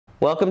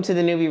Welcome to the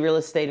Newbie Real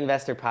Estate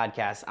Investor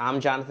Podcast. I'm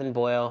Jonathan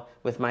Boyle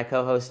with my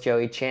co-host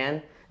Joey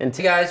Chan. And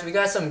Hey guys, we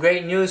got some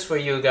great news for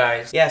you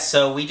guys. Yeah,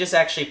 so we just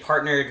actually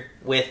partnered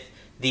with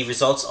the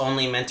Results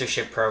Only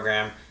Mentorship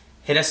program.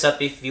 Hit us up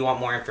if you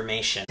want more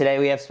information. Today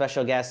we have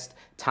special guest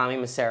Tommy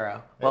Mosera.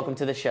 Hey. Welcome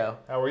to the show.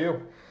 How are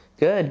you?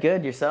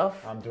 Good.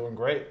 Yourself? I'm doing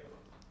great.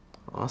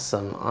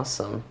 Awesome.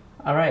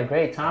 All right,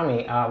 great.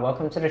 Tommy,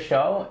 welcome to the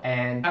show.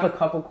 And I have a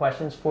couple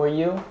questions for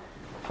you.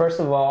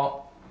 First of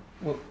all,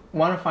 we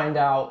want to find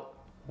out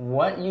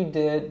what you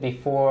did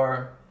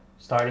before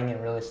starting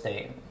in real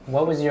estate.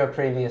 What was your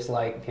previous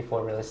like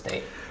before real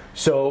estate?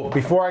 So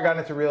before I got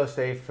into real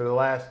estate, for the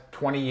last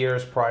 20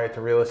 years prior to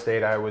real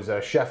estate, I was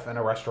a chef and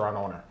a restaurant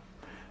owner.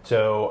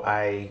 So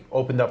I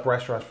opened up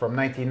restaurants from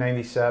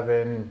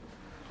 1997,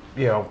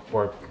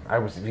 or I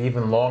was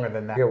even longer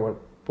than that.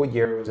 What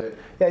year was it?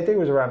 Yeah, I think it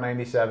was around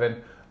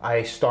 97.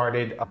 I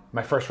started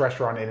my first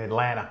restaurant in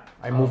Atlanta.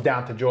 I moved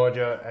down to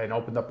Georgia and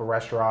opened up a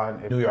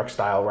restaurant, a New York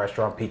style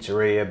restaurant,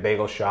 pizzeria,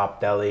 bagel shop,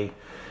 deli,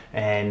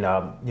 and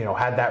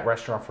had that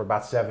restaurant for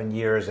about 7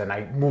 years. And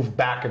I moved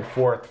back and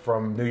forth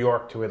from New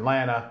York to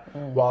Atlanta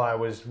while I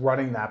was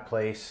running that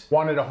place.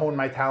 Wanted to hone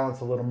my talents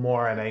a little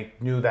more, and I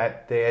knew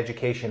that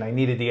I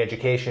needed the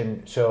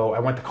education. So I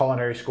went to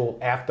culinary school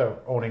after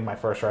owning my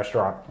first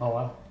restaurant. Oh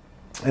wow.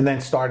 And then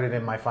started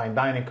in my fine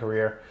dining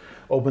career.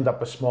 Opened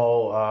up a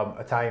small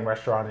Italian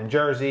restaurant in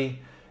Jersey,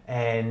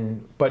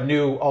 but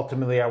knew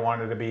ultimately I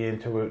wanted to be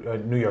into a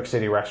New York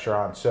City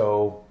restaurant.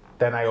 So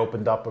then I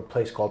opened up a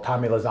place called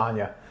Tommy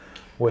Lasagna,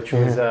 which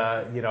was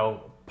a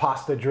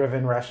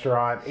pasta-driven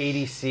restaurant,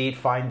 80-seat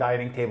fine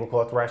dining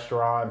tablecloth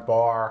restaurant,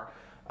 bar.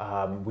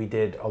 We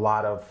did a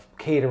lot of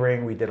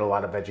catering, we did a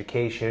lot of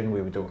education,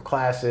 we were doing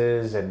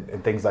classes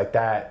and things like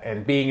that.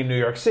 And being in New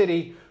York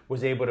City,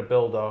 was able to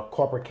build a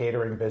corporate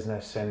catering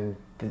business and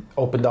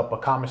opened up a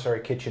commissary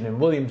kitchen in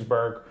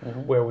Williamsburg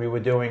where we were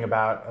doing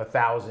about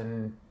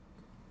 1,000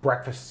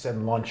 breakfasts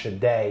and lunch a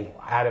day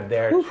out of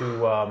there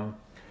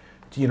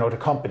to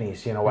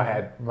companies. I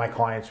had my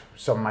clients,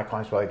 some of my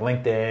clients were like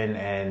LinkedIn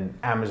and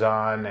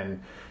Amazon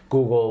and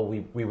Google.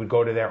 We would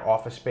go to their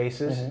office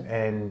spaces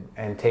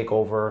and take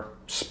over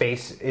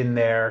space in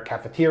their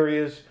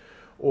cafeterias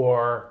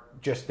or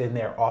just in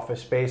their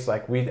office space.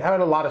 Like we had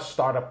a lot of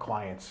startup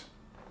clients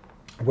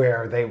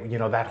where they,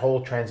 that whole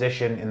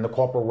transition in the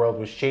corporate world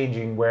was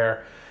changing,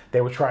 where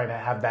they were trying to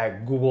have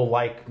that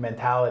Google-like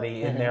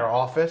mentality in their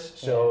office.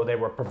 So they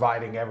were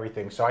providing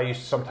everything. So I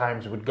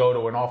sometimes would go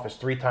to an office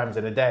 3 times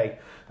in a day,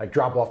 like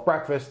drop off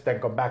breakfast, then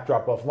come back,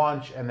 drop off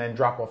lunch, and then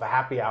drop off a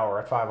happy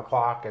hour at 5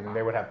 o'clock, and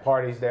they would have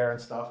parties there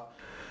and stuff.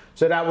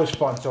 So that was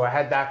fun. So I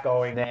had that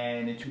going.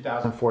 Then in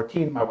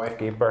 2014, my wife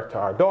gave birth to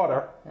our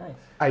daughter. Nice.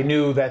 I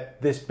knew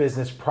that this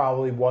business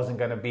probably wasn't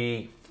going to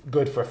be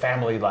good for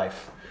family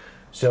life.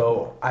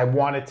 So I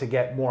wanted to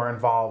get more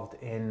involved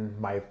in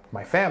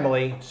my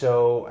family.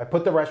 So I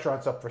put the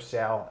restaurants up for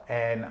sale,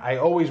 and I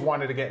always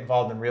wanted to get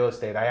involved in real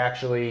estate. I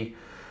actually,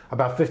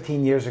 about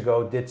 15 years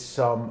ago, did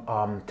some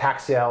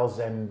tax sales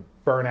and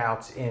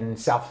burnouts in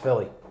South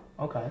Philly.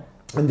 Okay.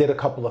 And did a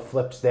couple of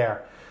flips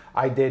there.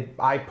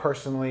 I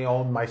personally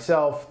owned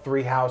myself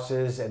 3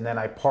 houses, and then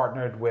I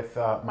partnered with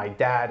my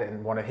dad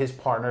and one of his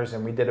partners,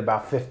 and we did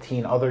about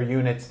 15 other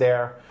units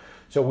there.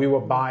 So we were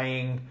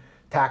buying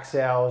tax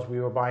sales, we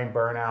were buying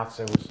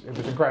burnouts. It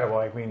was incredible.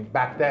 I mean,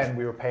 back then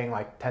we were paying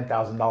like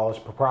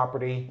 $10,000 per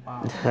property.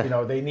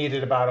 Wow. They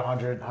needed about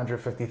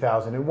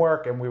 150,000 in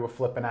work, and we were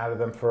flipping out of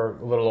them for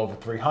a little over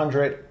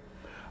 300.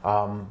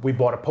 We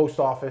bought a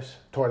post office,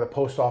 tore the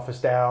post office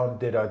down,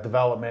 did a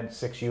development,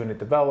 6-unit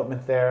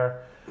development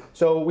there.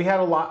 So I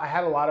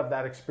had a lot of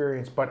that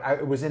experience, but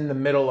it was in the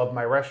middle of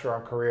my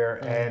restaurant career,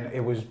 and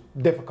it was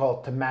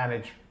difficult to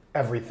manage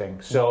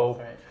everything. So.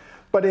 Right.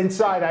 But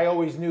inside, I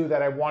always knew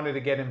that I wanted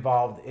to get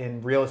involved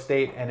in real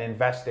estate and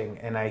investing,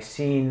 and I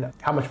seen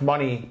how much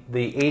money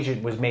the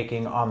agent was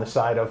making on the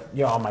side of,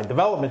 on my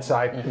development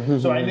side.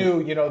 So I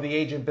knew, the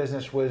agent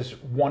business was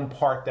one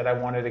part that I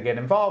wanted to get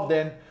involved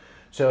in.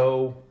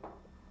 So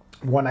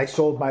when I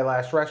sold my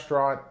last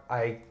restaurant,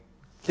 I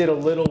did a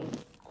little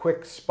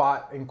quick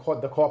spot in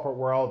the corporate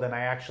world, and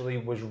I actually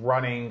was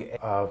running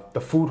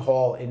the food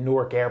hall in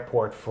Newark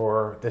Airport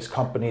for this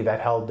company that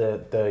held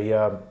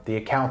the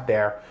account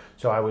there.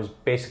 So I was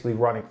basically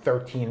running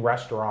 13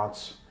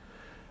 restaurants,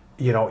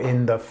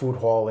 in the food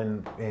hall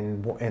in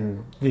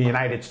the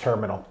United's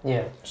terminal.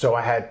 Yeah. So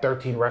I had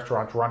 13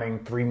 restaurants running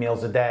 3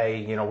 meals a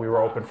day. We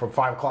were open from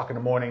 5 o'clock in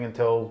the morning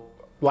until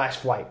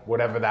last flight,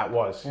 whatever that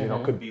was.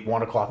 Could be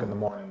 1 o'clock in the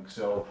morning.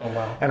 So,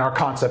 and our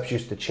concepts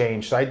used to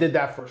change. So I did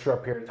that for a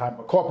short period of time.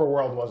 But corporate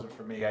world wasn't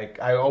for me.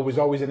 I was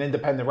always an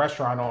independent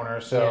restaurant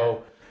owner,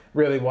 so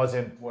really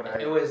wasn't what I.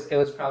 It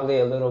was probably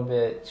a little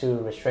bit too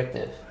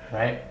restrictive,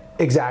 right?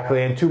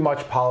 Exactly, and too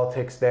much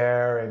politics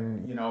there,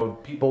 and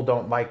people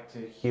don't like to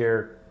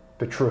hear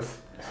the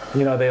truth.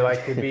 They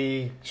like to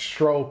be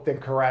stroked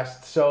and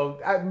caressed. So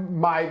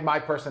my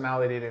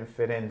personality didn't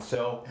fit in.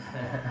 So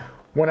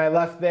when I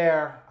left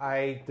there,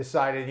 I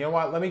decided,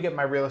 let me get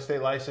my real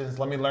estate license.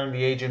 Let me learn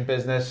the agent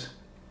business.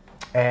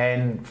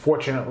 And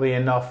fortunately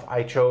enough,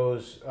 I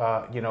chose,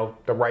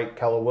 the right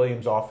Keller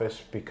Williams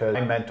office because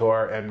my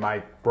mentor and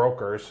my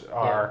brokers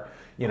are,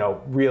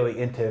 really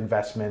into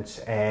investments,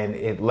 and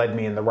it led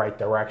me in the right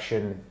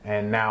direction.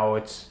 And now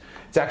it's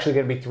actually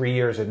going to be 3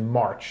 years in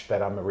March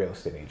that I'm a real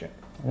estate agent.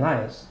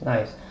 Nice.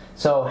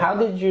 So how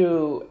did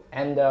you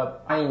end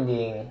up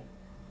finding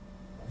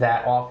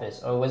that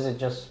office, or was it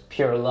just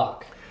pure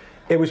luck?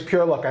 It was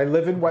pure luck. I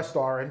live in West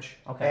Orange,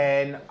 okay.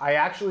 And I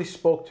actually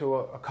spoke to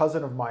a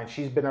cousin of mine.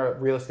 She's been a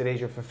real estate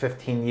agent for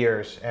 15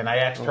 years, and I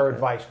asked her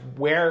advice,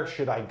 where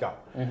should I go?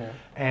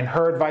 And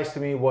her advice to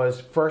me was,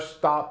 first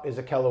stop is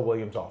a Keller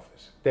Williams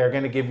office. They're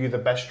going to give you the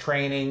best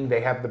training.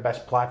 They have the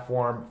best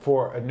platform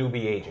for a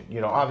newbie agent.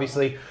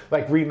 Obviously,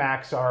 like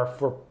RE/MAX are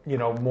for,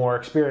 more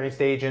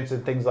experienced agents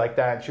and things like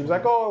that. And she was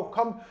like, oh,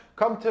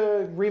 come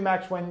to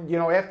RE/MAX when,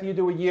 after you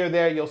do a year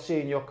there, you'll see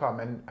and you'll come.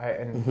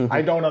 And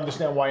I don't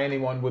understand why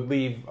anyone would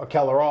leave a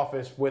Keller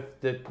office with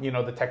the,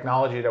 the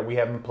technology that we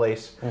have in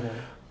place.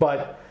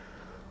 But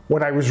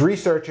when I was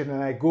researching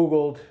and I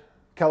Googled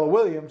Keller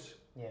Williams,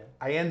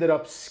 I ended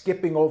up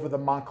skipping over the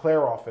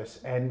Montclair office,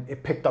 and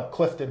it picked up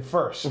Clifton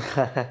first.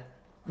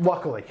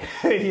 Luckily,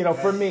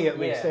 for me at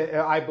least,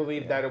 I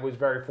believe that it was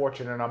very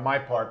fortunate on my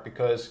part,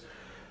 because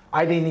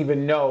I didn't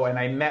even know, and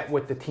I met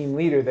with the team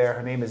leader there.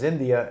 Her name is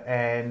India,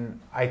 and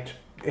I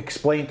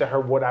explained to her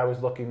what I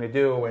was looking to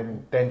do,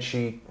 and then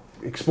she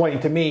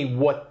explained to me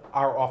what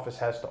our office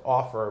has to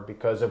offer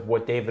because of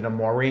what David and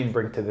Maureen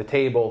bring to the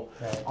table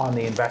on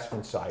the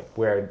investment side,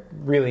 where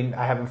really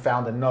I haven't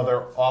found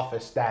another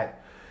office that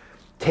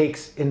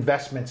takes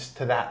investments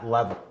to that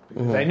level.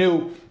 Because I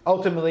knew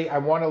ultimately I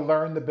want to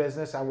learn the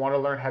business. I want to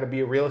learn how to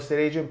be a real estate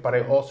agent, but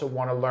I also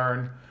want to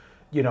learn,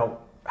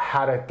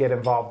 how to get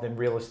involved in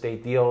real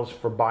estate deals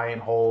for buy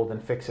and hold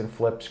and fix and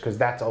flips, because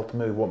that's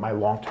ultimately what my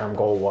long-term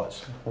goal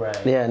was.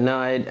 Right. Yeah, no,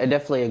 I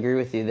definitely agree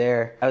with you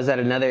there. I was at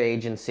another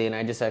agency, and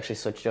I just actually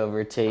switched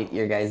over to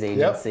your guys'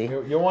 agency.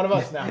 Yep, you're one of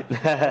us now.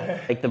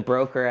 Like the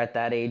broker at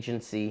that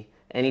agency,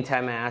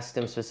 anytime I asked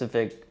him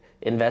specific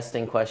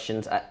investing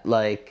questions,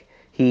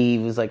 he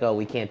was like, oh,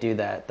 we can't do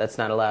that. That's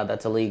not allowed.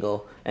 That's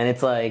illegal. And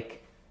it's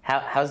like,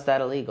 how's that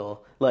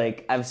illegal?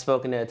 Like, I've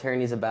spoken to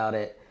attorneys about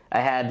it.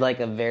 I had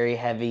a very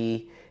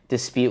heavy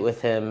dispute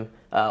with him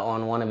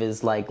on one of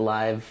his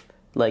live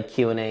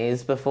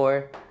Q&As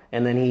before,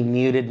 and then he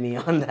muted me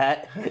on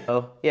that.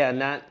 So yeah,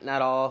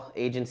 not all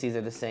agencies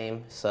are the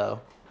same. So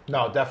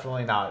no,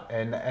 definitely not.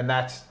 And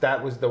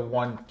that was the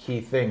one key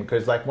thing,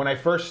 because when I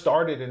first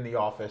started in the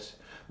office,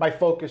 my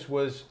focus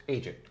was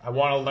agent. I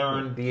want to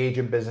learn the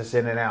agent business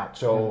in and out.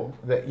 So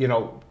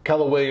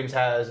Keller Williams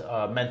has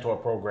a mentor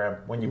program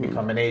when you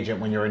become an agent,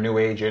 when you're a new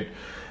agent.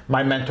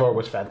 My mentor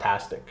was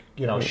fantastic.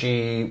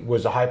 She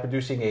was a high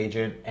producing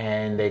agent,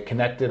 and they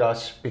connected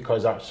us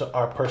because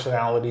our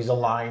personalities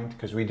aligned,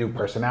 because we do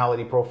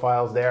personality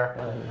profiles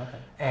there.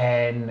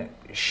 And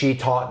she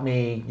taught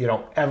me,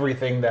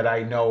 everything that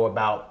I know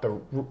about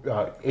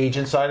the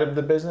agent side of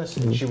the business.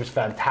 And she was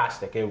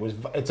fantastic.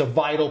 It's a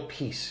vital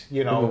piece.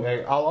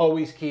 I'll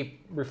always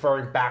keep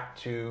referring back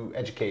to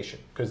education,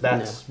 because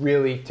that's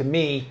really, to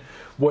me,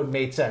 what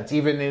made sense.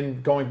 Even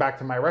in going back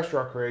to my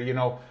restaurant career,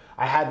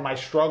 I had my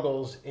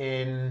struggles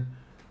in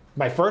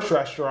my first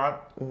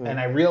restaurant, and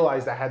I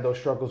realized I had those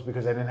struggles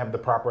because I didn't have the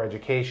proper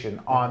education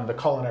on the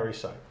culinary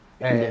side.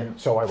 And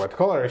so I went to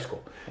culinary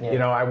school.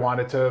 I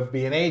wanted to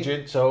be an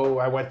agent, so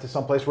I went to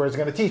someplace where it's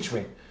going to teach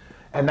me.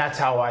 And that's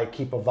how I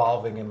keep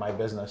evolving in my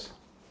business.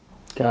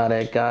 Got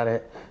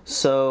it.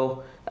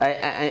 So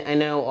I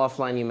know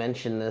offline you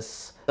mentioned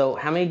this. So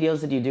how many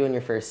deals did you do in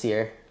your first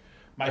year?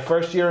 My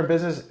first year in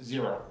business,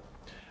 0.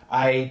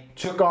 I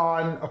took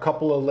on a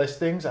couple of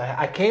listings.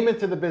 I came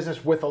into the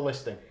business with a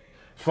listing.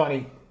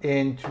 Funny,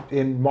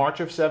 in March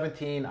of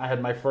 17, I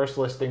had my first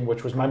listing,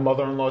 which was my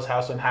mother-in-law's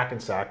house in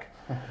Hackensack.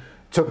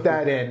 Took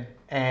that in,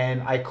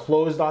 and I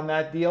closed on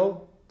that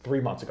deal 3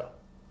 months ago.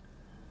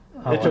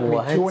 It took me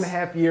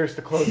 2.5 years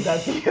to close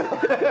that deal.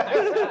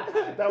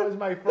 That was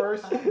my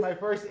first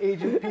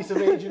piece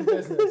of agent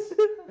business.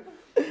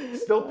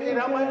 Still paid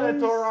out my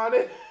mentor on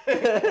it.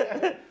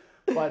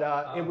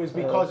 But it was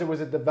because it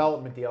was a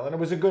development deal. And it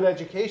was a good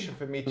education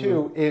for me,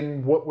 too,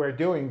 in what we're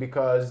doing,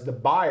 because the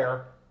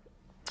buyer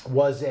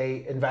was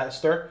a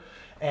investor,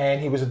 and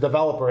he was a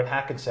developer in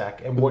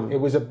Hackensack. And it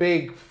was a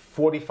big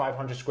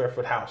 4,500 square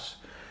foot house.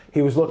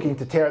 He was looking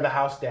to tear the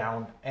house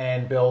down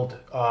and build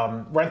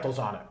rentals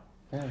on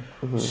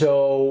it.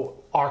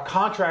 So our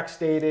contract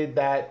stated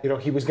that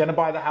he was going to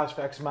buy the house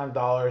for X amount of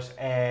dollars,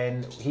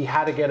 and he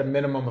had to get a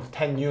minimum of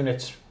 10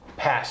 units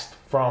passed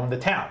from the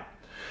town.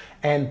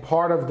 And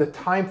part of the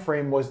time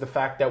frame was the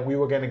fact that we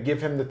were going to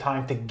give him the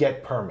time to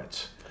get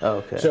permits.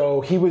 Okay.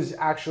 So he was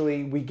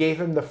we gave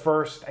him the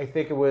first, I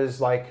think it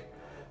was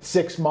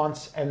 6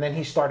 months, and then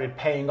he started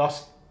paying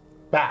us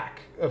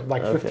back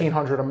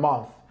 $1,500 a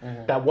month.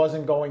 That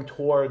wasn't going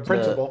towards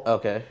principal.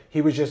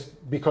 He was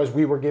just because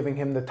we were giving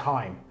him the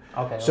time.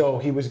 So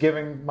he was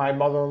giving my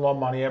mother-in-law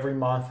money every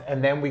month,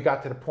 and then we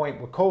got to the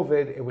point with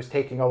COVID, it was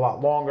taking a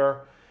lot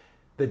longer.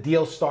 the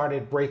deal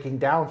started breaking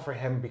down for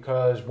him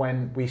because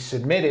when they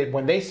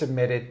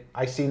submitted,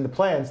 I seen the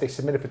plans, they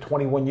submitted for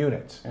 21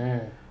 units.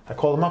 I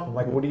called him up. I'm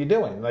like, what are you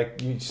doing?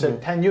 Like, you said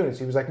 10 units.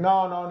 He was like,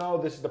 no,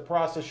 this is the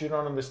process. You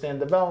don't understand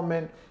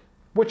development,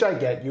 which I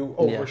get. You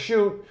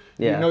overshoot.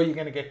 You know you're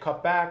going to get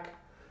cut back.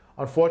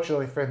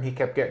 Unfortunately for him, he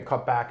kept getting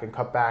cut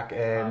back,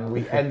 and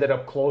we ended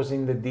up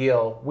closing the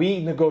deal.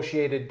 We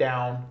negotiated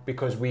down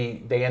because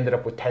they ended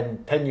up with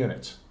 10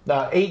 units.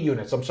 8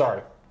 units, I'm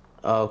sorry.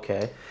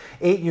 Okay.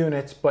 8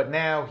 units, but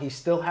now he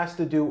still has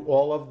to do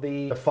all of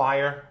the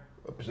fire,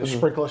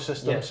 sprinkler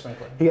systems. Yeah,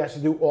 sprinkler. He has to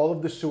do all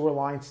of the sewer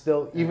lines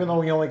still, even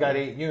though he only got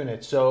 8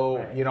 units. So,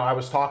 I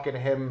was talking to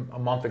him a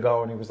month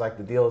ago, and he was like,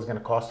 the deal is going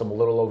to cost him a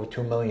little over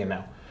 $2 million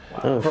now.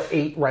 Wow. For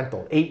 8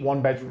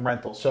 one-bedroom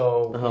rentals.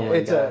 So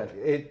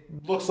it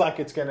looks like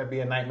it's going to be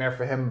a nightmare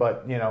for him,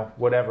 but,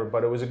 whatever.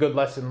 But it was a good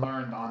lesson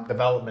learned on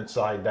development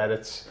side that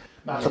it's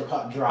not so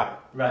cut and dry.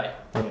 Right.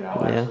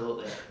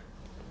 Absolutely.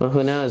 Well,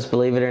 who knows?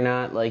 Believe it or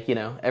not,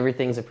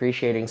 everything's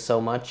appreciating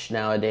so much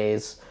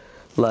nowadays.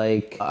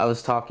 Like, I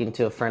was talking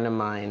to a friend of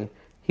mine.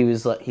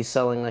 He's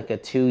selling like a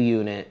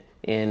 2-unit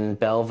in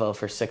Belleville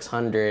for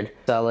 $600,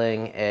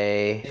 selling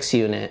a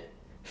 6-unit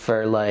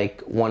for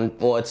like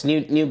it's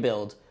new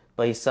build,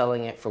 but he's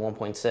selling it for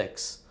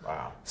 1.6.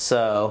 Wow.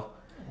 So,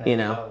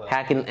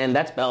 and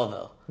that's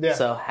Belleville. Yeah.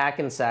 So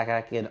Hackensack,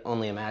 I could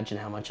only imagine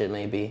how much it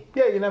may be.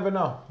 Yeah, you never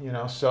know,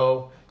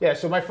 So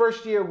my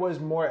first year was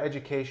more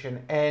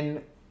education,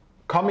 and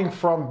coming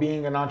from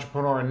being an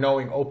entrepreneur and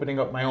opening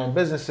up my own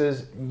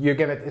businesses,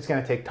 it's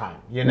gonna take time.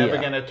 You're never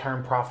gonna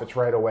turn profits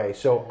right away.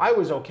 So I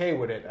was okay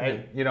with it.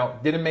 I,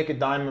 didn't make a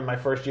dime in my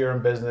first year in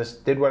business,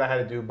 did what I had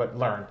to do, but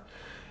learned.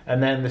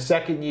 And then the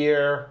second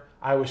year,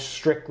 I was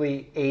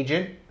strictly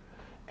agent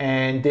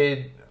and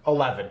did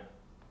 11.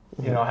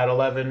 Had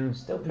 11.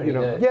 Still pretty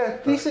good. Yeah,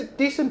 decent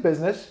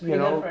business. Pretty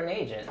good for an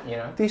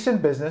agent,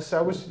 Decent business.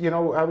 I was,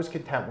 I was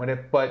content with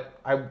it, but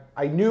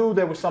I knew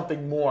there was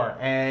something more.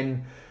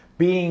 And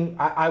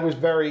I was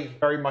very,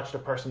 very much the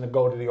person to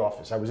go to the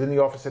office. I was in the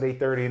office at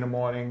 8:30 in the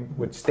morning,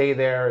 would stay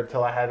there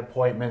until I had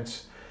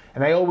appointments.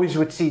 And I always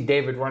would see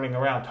David running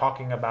around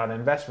talking about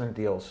investment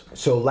deals.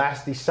 So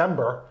last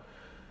December,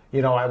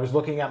 I was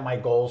looking at my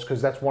goals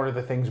because that's one of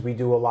the things we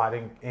do a lot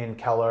in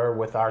Keller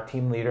with our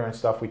team leader and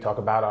stuff. We talk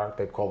about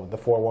they call it the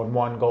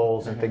 411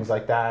 goals and things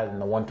like that,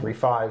 and the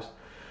 135s.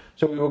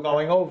 So we were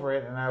going over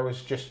it, and I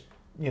was just,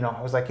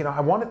 I was like,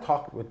 I want to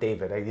talk with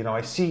David.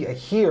 I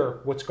hear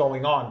what's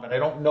going on, but I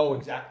don't know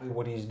exactly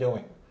what he's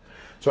doing.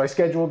 So I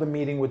scheduled a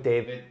meeting with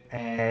David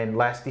and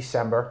last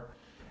December.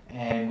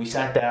 And we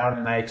sat down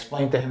and I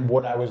explained to him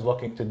what I was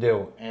looking to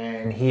do.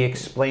 And he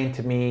explained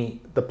to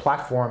me the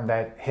platform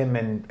that him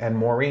and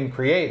Maureen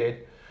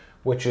created,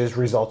 which is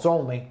Results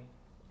Only.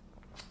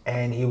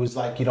 And he was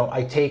like,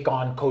 I take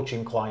on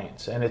coaching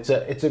clients. And it's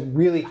a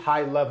really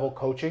high level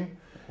coaching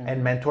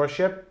and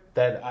mentorship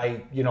that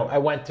I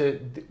went to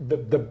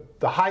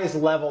the highest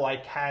level I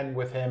can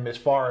with him as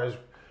far as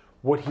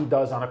what he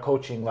does on a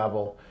coaching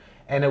level.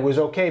 And it was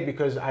okay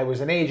because I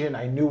was an agent.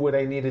 I knew what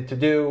I needed to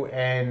do.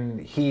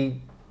 And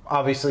he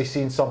obviously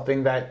seen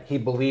something that he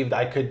believed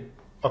I could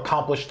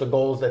accomplish the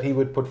goals that he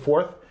would put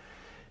forth.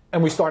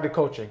 And we started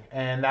coaching.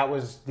 And that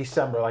was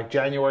December. Like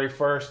January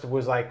 1st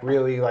was like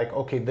really like,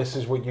 okay, this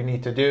is what you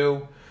need to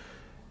do.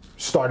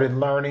 Started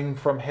learning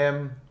from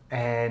him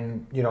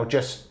and,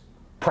 just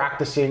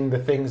practicing the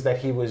things that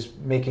he was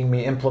making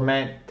me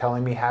implement,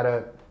 telling me how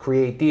to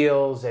create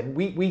deals. And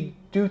we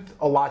do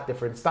a lot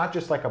different. It's not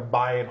just like a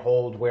buy and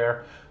hold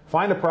where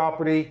find a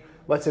property,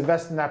 let's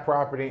invest in that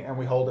property, and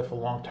we hold it for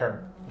long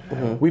term.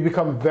 We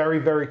become very,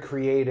 very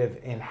creative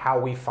in how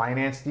we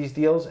finance these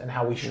deals and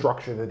how we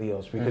structure the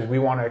deals because we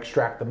want to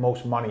extract the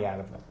most money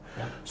out of them.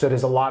 So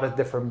there's a lot of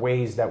different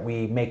ways that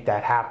we make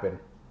that happen.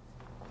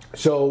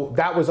 So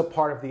that was a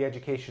part of the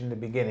education in the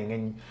beginning.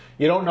 And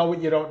you don't know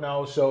what you don't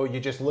know, so you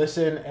just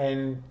listen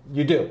and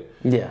you do.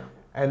 Yeah.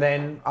 And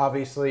then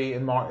obviously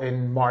in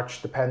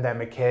March the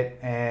pandemic hit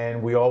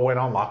and we all went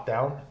on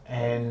lockdown.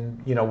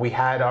 And we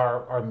had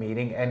our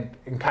meeting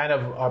and kind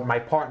of my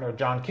partner,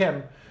 John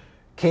Kim,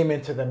 came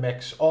into the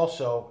mix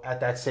also at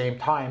that same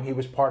time. He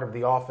was part of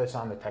the office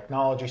on the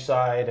technology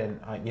side and,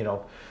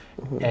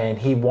 and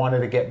he wanted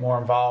to get more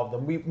involved.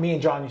 And me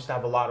and John used to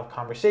have a lot of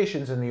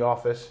conversations in the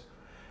office.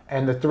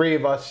 And the three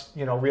of us,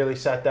 really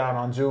sat down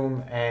on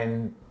Zoom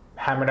and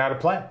hammered out a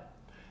plan.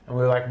 And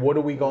we were like, what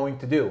are we going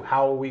to do?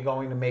 How are we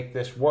going to make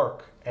this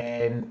work?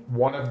 And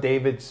one of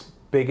David's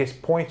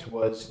biggest points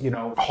was,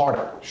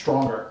 harder,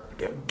 stronger,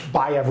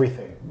 buy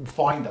everything,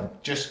 find them.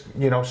 Just,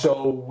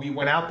 so we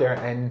went out there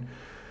and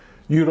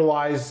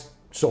utilized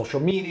social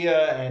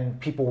media and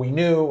people we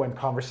knew and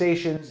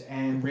conversations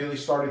and really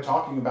started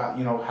talking about,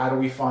 how do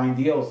we find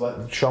deals?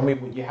 Show me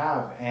what you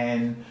have.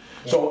 And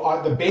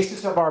so the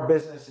basis of our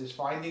business is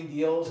finding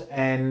deals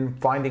and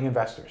finding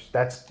investors.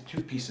 That's the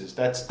two pieces.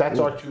 That's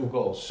our two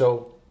goals.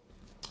 So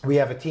we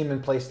have a team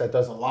in place that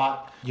does a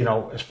lot,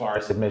 as far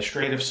as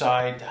administrative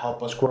side to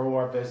help us grow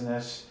our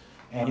business.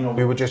 And,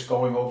 we were just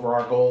going over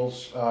our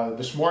goals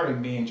this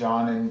morning, me and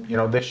John.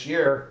 And, this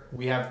year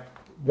we have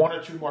one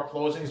or two more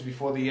closings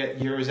before the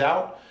year is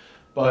out.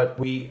 But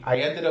I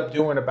ended up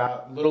doing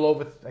about a little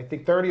over, I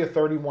think, 30 or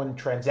 31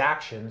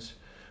 transactions.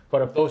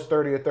 But of those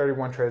 30 or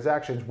 31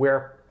 transactions,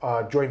 we're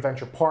joint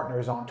venture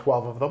partners on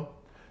 12 of them.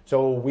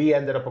 So we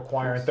ended up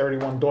acquiring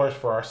 31 doors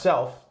for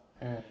ourselves.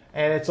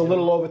 And it's a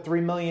little over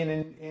 $3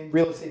 million in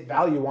real estate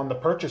value on the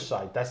purchase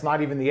side. That's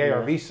not even the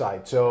ARV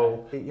side.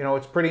 So,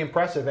 it's pretty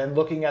impressive. And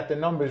looking at the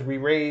numbers, we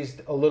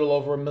raised a little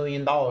over $1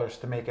 million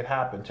to make it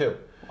happen too.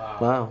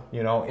 Wow.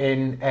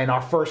 And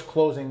our first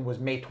closing was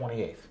May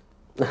 28th.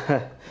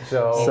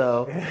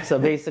 So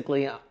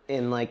basically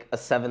in like a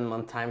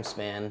 7-month time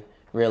span,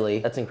 really,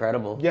 that's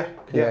incredible. Yeah.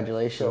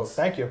 Congratulations. So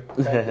thank you.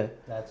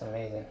 That's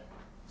amazing.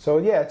 So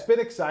yeah, it's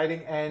been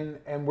exciting,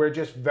 and we're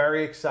just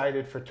very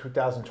excited for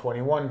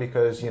 2021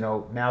 because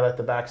now that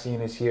the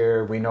vaccine is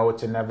here, we know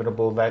it's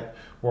inevitable that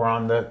we're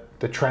on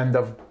the trend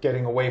of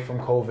getting away from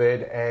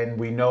COVID, and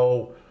we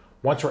know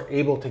once we're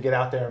able to get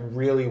out there and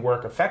really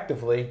work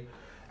effectively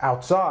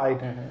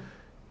outside,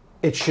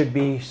 it should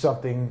be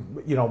something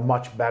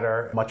much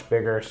better, much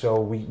bigger.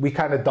 So we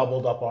kind of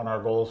doubled up on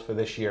our goals for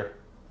this year.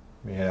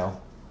 Yeah,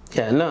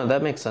 no,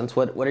 that makes sense.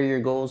 What are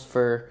your goals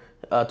for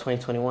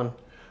 2021?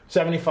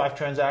 75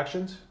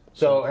 transactions.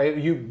 So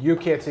you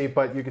can't see,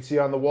 but you can see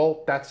on the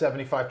wall, that's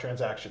 75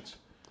 transactions.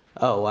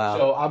 Oh, wow.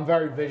 So I'm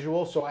very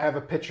visual. So I have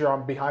a picture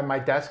on behind my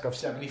desk of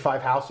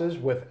 75 houses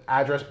with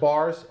address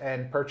bars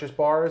and purchase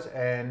bars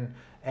and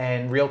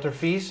realtor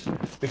fees,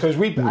 because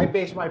I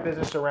base my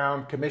business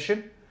around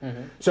commission.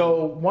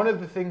 So one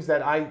of the things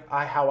that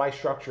how I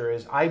structure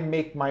is I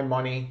make my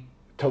money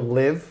to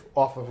live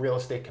off of real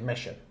estate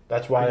commission.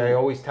 That's why I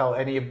always tell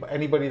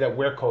anybody that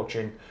we're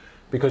coaching,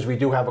 because we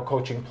do have a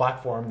coaching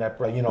platform that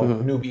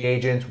newbie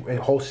agents,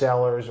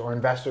 wholesalers, or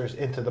investors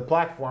into the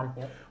platform.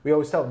 We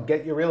always tell them,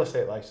 get your real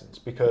estate license,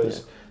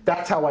 because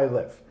that's how I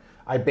live.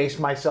 I base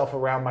myself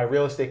around my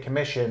real estate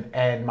commission,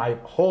 and my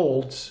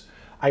holds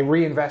I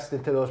reinvest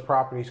into those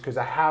properties because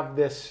I have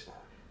this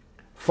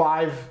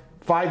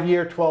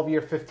 5-year,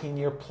 12-year,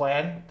 15-year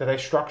plan that I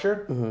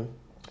structured,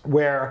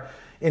 where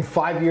in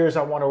 5 years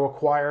I want to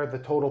acquire the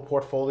total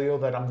portfolio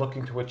that I'm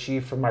looking to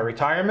achieve for my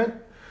retirement.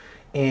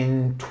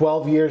 In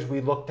 12 years,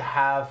 we look to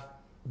have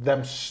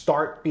them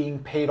start being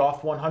paid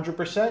off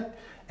 100%.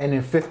 And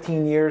in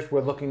 15 years, we're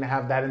looking to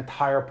have that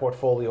entire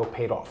portfolio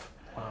paid off.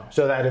 Wow.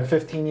 So that in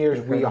 15 years,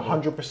 we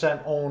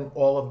 100% own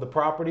all of the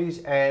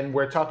properties. And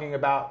we're talking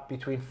about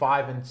between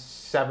 500 and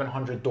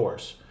 700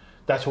 doors.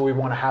 That's what we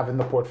want to have in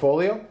the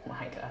portfolio.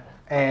 My God.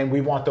 And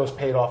we want those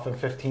paid off in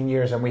 15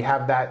 years. And we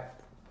have that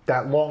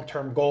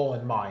long-term goal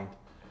in mind.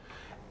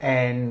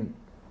 And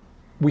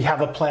we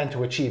have a plan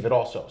to achieve it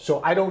also. So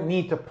I don't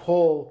need to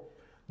pull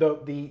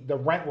the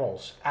rent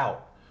rolls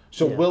out.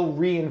 So we'll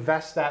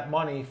reinvest that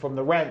money from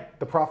the rent,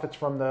 the profits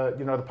from the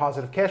the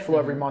positive cash flow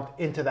every month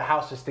into the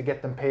houses to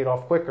get them paid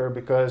off quicker,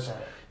 because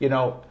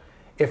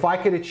if I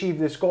could achieve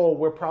this goal,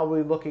 we're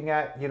probably looking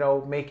at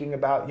making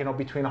about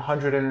between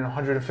 100 and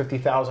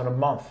 150,000 a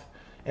month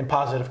in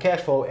positive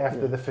cash flow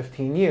after the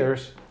 15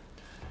 years.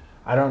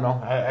 I don't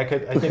know. I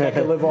think I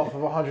could live off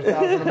of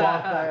 100,000 a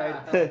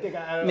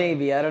month.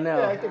 Maybe, I don't know.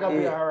 Yeah, I think I'll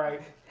be all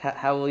right.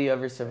 How will you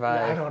ever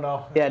survive? Yeah, I don't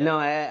know. Yeah, no,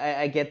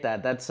 I get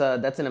that. That's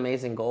an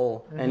amazing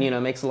goal, and it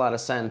makes a lot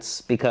of sense,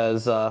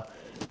 because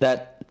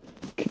that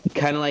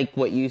kind of like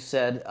what you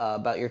said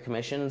about your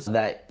commissions,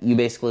 that you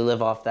basically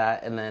live off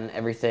that, and then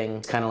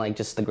everything's kind of like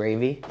just the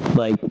gravy.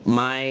 Like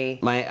my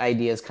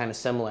idea is kind of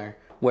similar,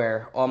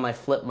 where all my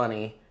flip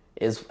money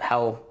is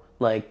how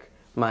like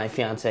my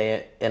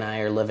fiance and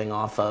I are living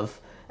off of,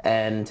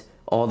 and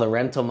all the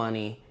rental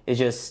money is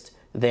just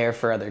there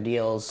for other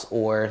deals,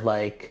 or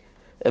like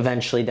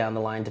eventually down the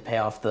line to pay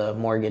off the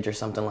mortgage or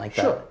something like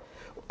that. Sure.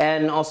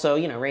 And also,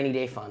 rainy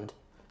day fund,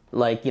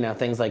 like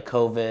things like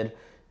COVID.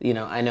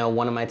 I know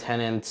one of my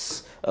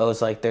tenants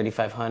owes like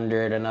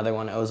 $3,500, another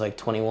one owes like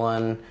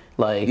 $21.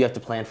 Like, you have to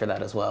plan for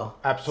that as well.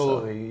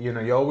 Absolutely. So.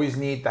 You always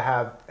need to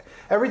have,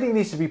 everything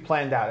needs to be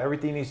planned out.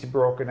 Everything needs to be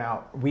broken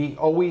out. We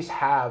always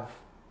have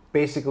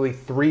basically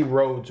 3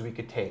 roads we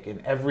could take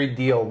in every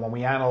deal when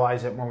we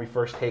analyze it, when we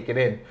first take it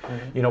in.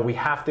 We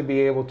have to be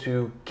able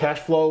to cash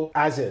flow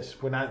as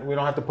is. We don't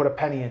have to put a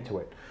penny into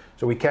it.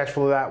 So we cash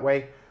flow that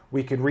way.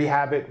 We could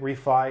rehab it,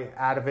 refi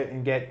out of it,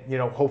 and get,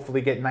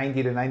 hopefully get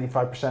 90 to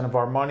 95% of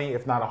our money,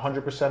 if not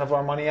 100% of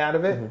our money out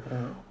of it.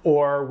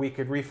 Or we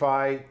could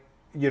refi,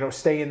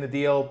 stay in the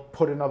deal,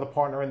 put another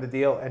partner in the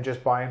deal, and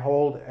just buy and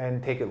hold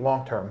and take it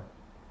long term.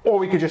 Or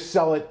we could just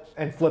sell it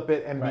and flip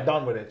it and be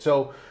done with it.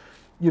 So,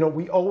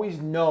 we always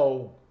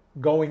know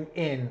going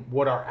in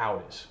what our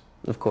out is.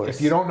 Of course.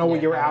 If you don't know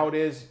what your out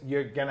is,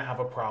 you're gonna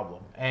have a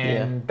problem,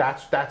 and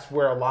that's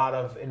where a lot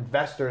of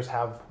investors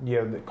have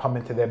come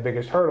into their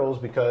biggest hurdles,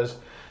 because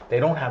they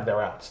don't have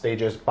their outs. They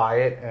just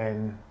buy it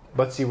and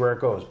let's see where it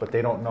goes, but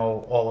they don't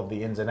know all of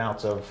the ins and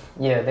outs of.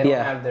 Yeah, they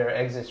don't have their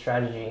exit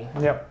strategy.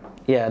 Yep.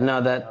 Yeah,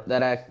 no,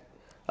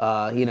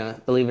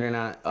 believe it or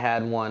not, I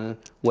had one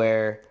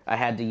where I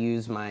had to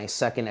use my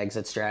second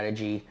exit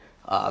strategy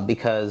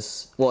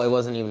because, well, it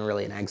wasn't even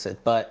really an exit,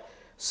 but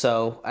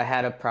So I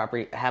have a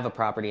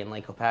property in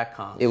Lake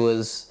Cleopatra. It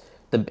was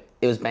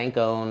bank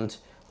owned.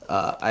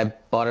 I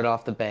bought it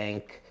off the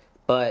bank,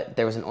 but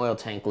there was an oil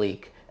tank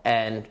leak,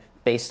 and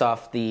based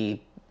off the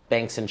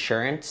bank's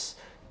insurance,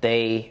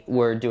 they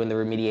were doing the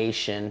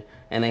remediation,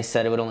 and they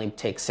said it would only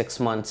take 6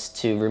 months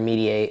to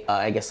remediate,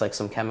 I guess like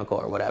some chemical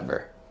or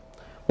whatever.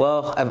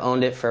 Well, I've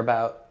owned it for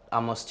about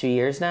almost 2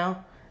 years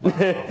now,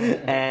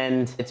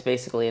 and it's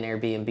basically an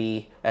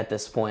Airbnb at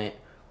this point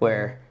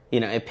where,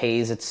 it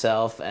pays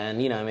itself,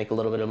 and, I make a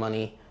little bit of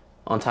money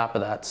on top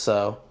of that,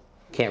 so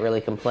can't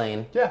really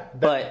complain. Yeah.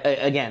 But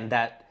again,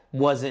 that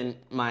wasn't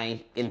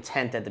my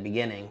intent at the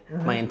beginning.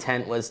 My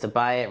intent was to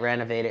buy it,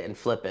 renovate it, and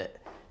flip it,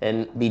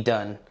 and be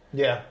done.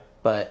 Yeah.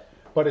 But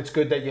it's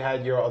good that you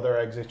had your other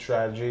exit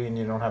strategy and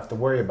you don't have to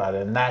worry about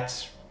it. And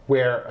that's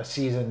where a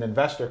seasoned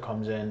investor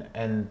comes in.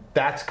 And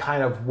that's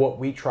kind of what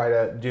we try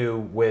to do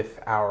with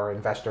our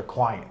investor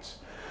clients.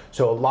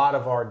 So a lot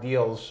of our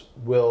deals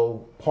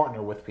will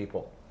partner with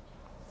people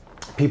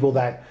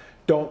that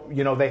don't,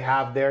 they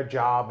have their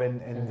job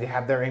and they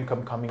have their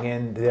income coming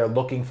in. They're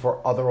looking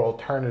for other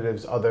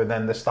alternatives other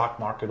than the stock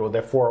market or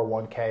their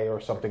 401k or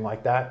something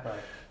like that. Right.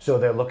 So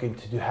they're looking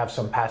to have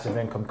some passive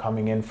income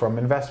coming in from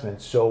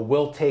investments. So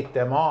we'll take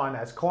them on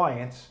as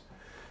clients.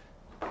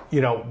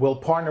 We'll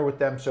partner with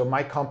them. So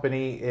my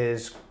company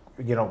is,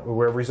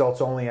 we're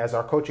Results Only as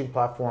our coaching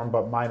platform,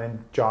 but mine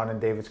and John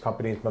and David's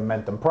company is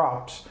Momentum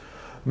Props.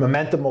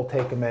 Momentum will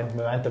take them in.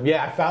 Momentum.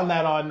 Yeah, I found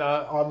that on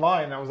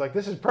online. I was like,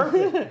 this is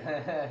perfect.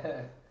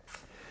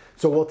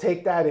 So we'll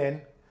take that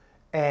in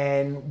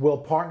and we'll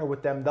partner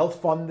with them. They'll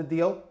fund the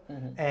deal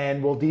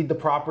and we'll deed the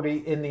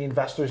property in the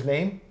investor's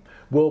name.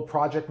 We'll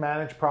project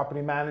manage,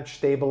 property manage,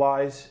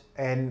 stabilize,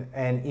 and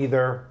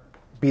either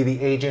be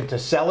the agent to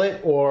sell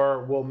it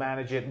or we'll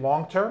manage it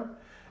long term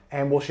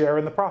and we'll share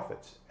in the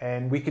profits.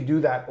 And we could do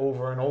that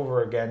over and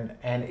over again.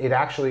 And it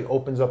actually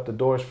opens up the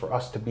doors for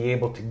us to be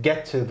able to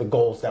get to the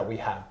goals that we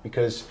have.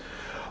 Because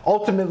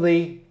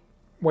ultimately,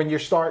 when you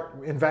start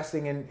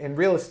investing in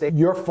real estate,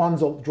 your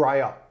funds will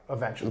dry up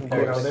eventually.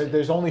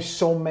 There's only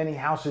so many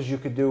houses you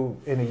could do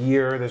in a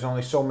year. There's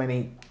only so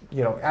many,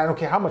 I don't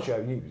care how much you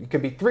have. It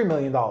could be $3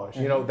 million.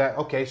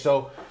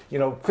 So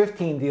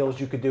 15 deals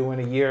you could do in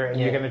a year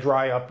and you're going to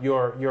dry up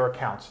your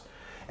accounts.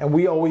 And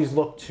we always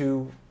look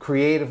to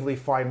creatively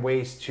find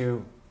ways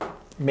to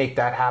make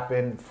that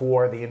happen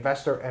for the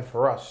investor and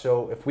for us.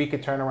 So if we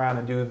could turn around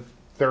and do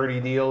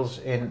 30 deals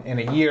in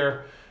a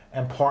year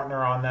and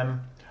partner on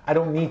them, I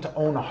don't need to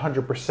own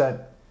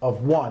 100%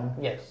 of one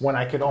when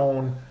I could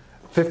own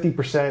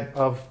 50%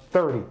 of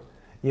 30.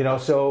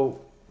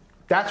 So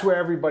that's where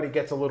everybody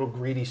gets a little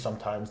greedy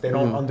sometimes. They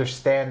don't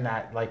understand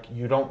that, like,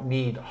 you don't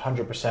need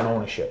 100%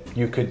 ownership.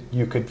 You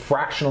could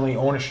fractionally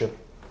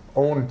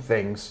own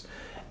things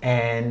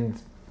and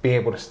be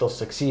able to still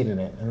succeed in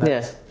it. And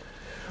that's,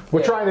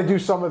 we're trying to do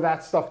some of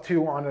that stuff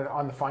too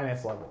on the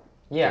finance level.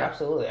 Yeah,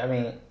 absolutely. I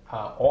mean,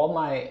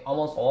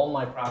 almost all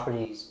my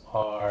properties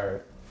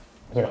are,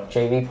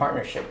 JV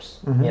partnerships.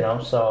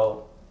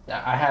 So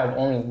I have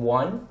only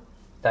one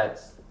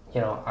that's,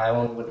 I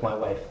own with my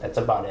wife. That's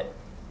about it.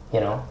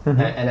 And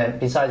then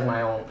besides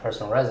my own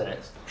personal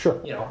residence.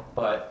 Sure.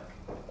 But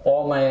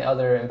all my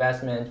other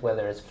investments,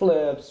 whether it's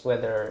flips,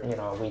 whether,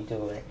 we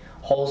do a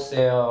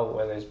wholesale,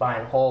 whether it's buy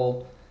and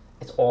hold,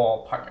 it's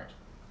all partnered.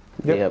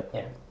 Yep.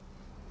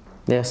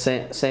 Yeah,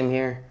 same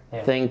here. Yeah.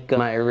 I think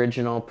my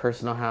original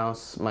personal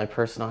house, my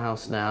personal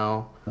house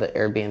now, the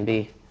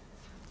Airbnb.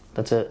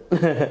 That's it.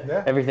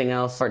 Everything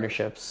else,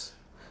 partnerships.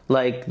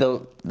 Like,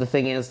 the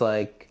thing is,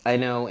 like, I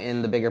know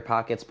in the Bigger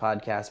Pockets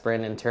podcast,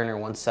 Brandon Turner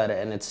once said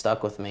it, and it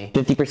stuck with me.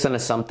 50%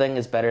 of something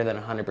is better than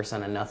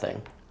 100% of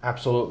nothing.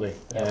 Absolutely.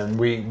 And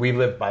we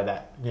live by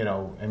that.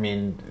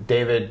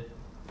 David,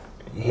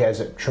 he has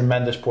a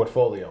tremendous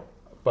portfolio,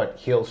 but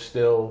he'll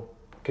still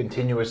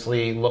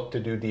continuously look to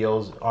do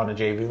deals on a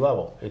JV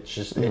level. It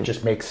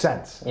just makes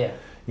sense. Yeah.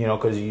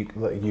 Because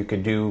you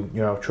could do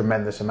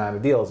tremendous amount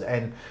of deals,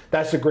 and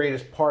that's the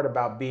greatest part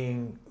about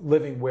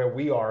living where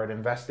we are and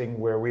investing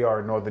where we are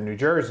in northern New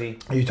Jersey.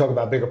 You talk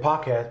about Bigger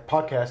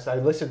podcasts. I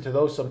listen to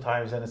those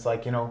sometimes, and it's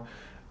like,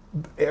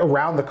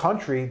 around the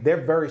country,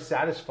 they're very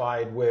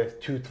satisfied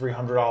with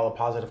 $200-300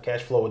 positive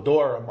cash flow a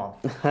door a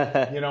month.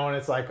 And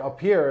it's like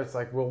up here, it's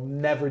like we'll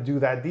never do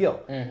that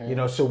deal.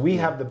 So we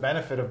have the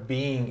benefit of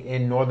being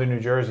in northern New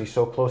Jersey,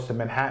 so close to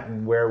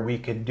Manhattan, where we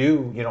could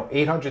do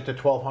 $800 to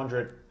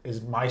 $1,200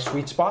 is my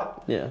sweet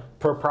spot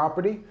per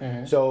property.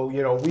 So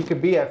we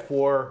could be at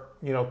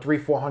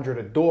 $300-400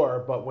 a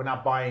door, but we're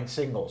not buying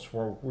singles.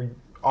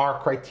 Our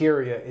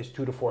criteria is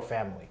 2 to 4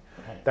 family.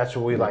 That's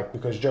what we like,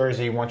 because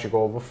Jersey, once you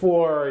go over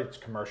 4, it's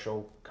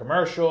commercial,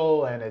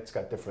 and it's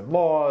got different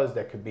laws.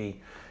 There could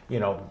be,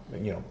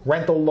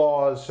 rental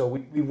laws. So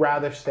we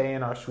rather stay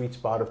in our sweet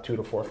spot of 2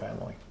 to 4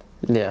 family.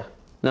 Yeah,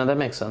 no, that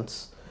makes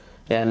sense.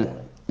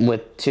 And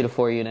with 2 to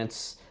 4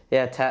 units,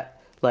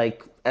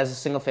 like as a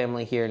single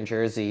family here in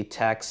Jersey,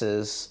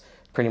 taxes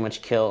pretty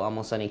much kill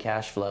almost any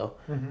cash flow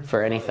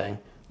for anything.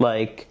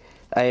 Like,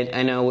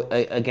 I know,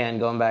 again,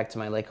 going back to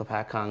my Lake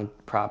Cleopatra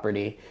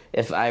property,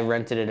 if I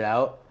rented it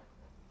out,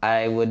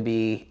 I would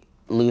be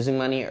losing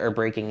money or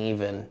breaking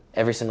even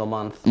every single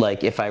month,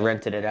 like if I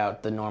rented it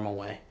out the normal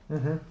way.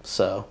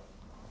 So.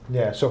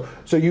 Yeah. So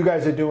you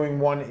guys are doing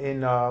one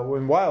in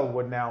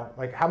Wildwood now.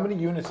 Like, how many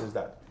units is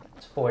that?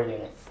 It's 4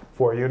 units.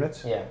 4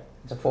 units? Yeah,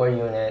 it's a 4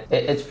 unit.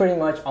 It's pretty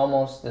much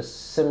almost the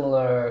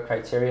similar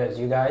criteria as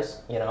you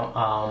guys. You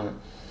know,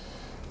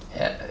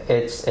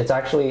 it's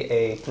actually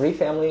a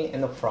 3-family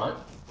in the front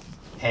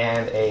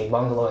and a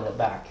bungalow in the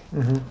back.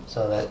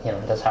 So that, you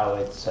know, that's how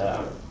it's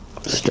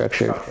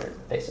structured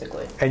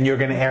basically. And you're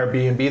going to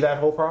Airbnb that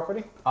whole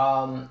property?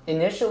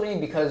 Initially,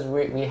 because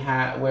we're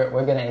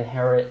going to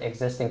inherit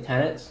existing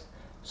tenants,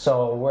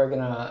 so we're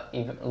going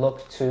to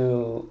look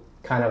to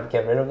kind of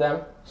get rid of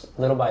them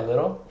little by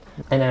little,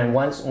 and then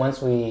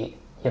once we,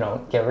 you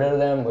know, get rid of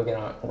them, we're going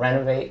to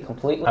renovate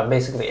completely,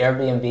 basically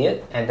Airbnb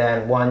it, and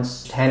then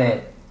once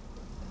tenant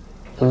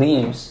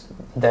leaves,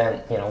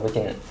 then, you know, we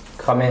can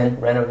come in,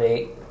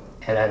 renovate,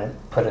 and then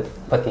put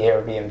the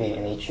Airbnb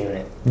in each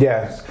unit.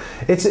 Yes,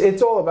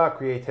 it's all about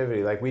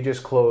creativity. Like, we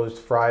just closed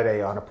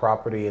Friday on a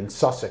property in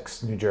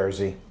Sussex, New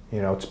Jersey.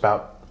 You know, it's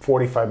about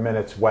 45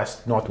 minutes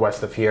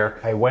northwest of here.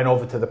 I went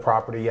over to the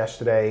property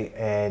yesterday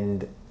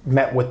and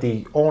met with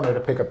the owner to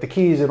pick up the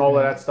keys and all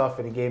of that stuff,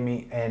 and he gave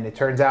me. And it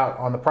turns out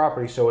on the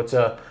property, so it's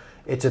a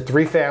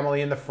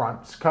 3-family in the front.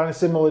 It's kind of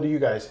similar to you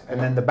guys,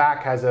 and then the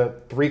back has a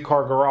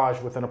 3-car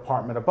garage with an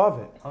apartment above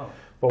it. Oh.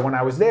 But when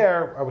I was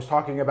there, I was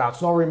talking about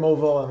snow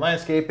removal and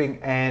landscaping,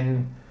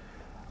 and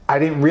I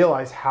didn't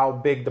realize how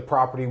big the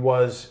property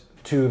was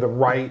to the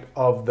right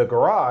of the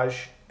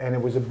garage, and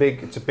it's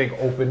a big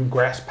open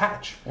grass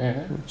patch.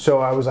 So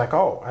I was like,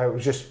 I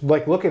was just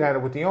like looking at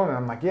it with the owner, and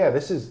I'm like, yeah,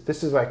 this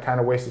is like kind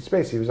of wasted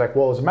space. He was like,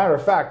 well, as a matter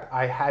of fact,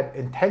 I had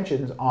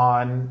intentions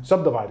on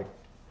subdividing.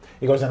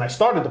 He goes, and I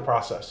started the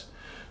process.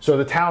 So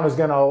the town is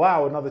going to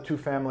allow another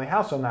 2-family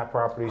house on that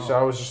property. So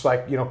I was just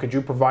like, you know, could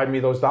you provide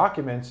me those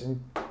documents?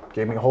 And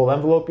gave me a whole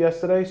envelope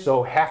yesterday,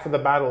 so half of the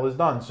battle is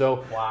done.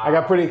 So I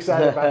got pretty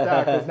excited about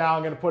that, because now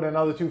I'm going to put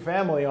another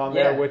 2-family on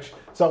there, which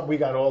something we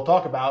got to all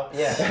talk about.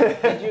 Yeah.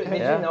 Did you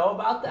know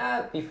about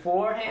that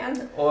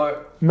beforehand,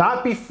 or?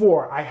 Not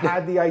before. I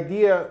had the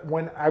idea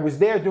when I was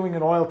there doing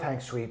an oil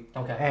tank sweep.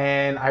 Okay.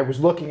 And I was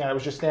looking, I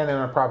was just standing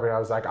on a property. I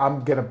was like,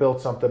 I'm going to build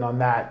something on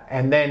that.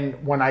 And then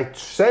when I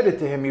said it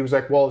to him, he was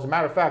like, well, as a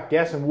matter of fact,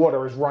 gas and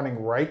water is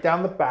running right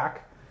down the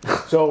back.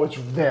 So it's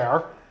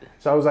there.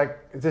 So I was like,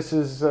 this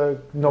is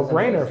a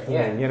no-brainer for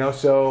me, you know.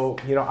 So,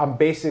 you know, I'm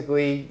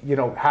basically, you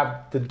know,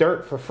 have the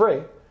dirt for free,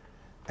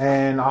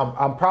 and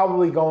I'm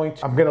probably going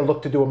to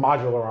look to do a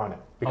modular on it,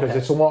 because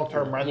it's a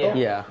long-term rental.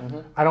 Yeah.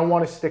 I don't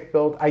want to stick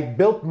build. I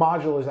built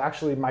modulars.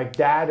 Actually, my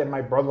dad and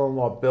my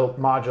brother-in-law built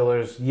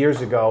modulars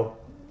years ago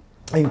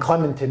in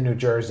Clementon, New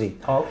Jersey.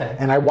 Oh, okay.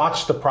 And I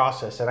watched the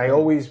process, and I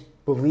always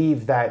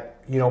believe that,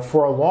 you know,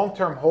 for a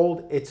long-term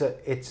hold, it's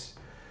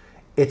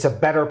a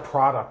better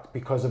product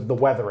because of the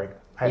weathering.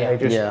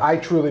 I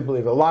truly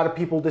believe it. A lot of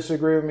people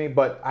disagree with me,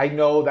 but I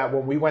know that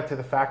when we went to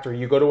the factory,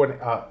 you go to an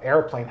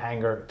airplane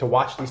hangar to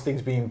watch these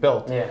things being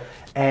built. Yeah.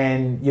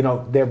 And, you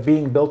know, they're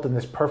being built in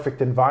this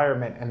perfect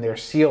environment, and they're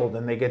sealed,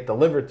 and they get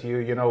delivered to you,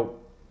 you know,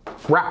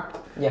 wrapped.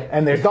 Yeah.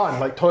 And they're done.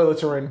 Like,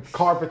 toilets are in,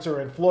 carpets are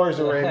in, floors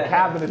are in,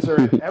 cabinets are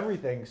in,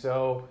 everything.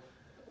 So...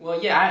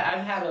 Well, yeah,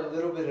 I've had a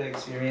little bit of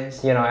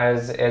experience, you know,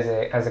 as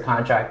a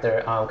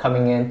contractor,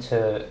 coming in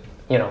to,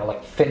 you know,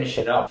 like finish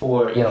it up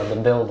for, you know, the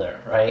builder,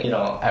 right? You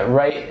know,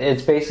 right,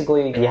 it's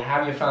basically you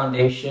have your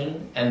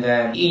foundation, and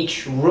then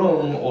each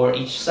room or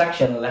each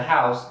section of the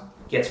house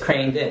gets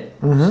craned in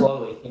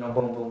slowly, you know,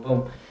 boom, boom,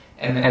 boom,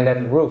 and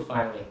then the roof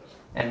finally,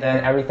 and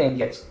then everything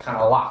gets kind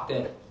of locked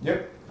in.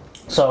 Yep.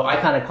 So I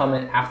kind of come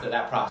in after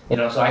that process, you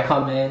know. So I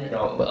come in, you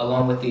know,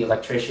 along with the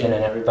electrician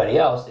and everybody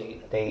else.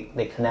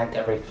 They connect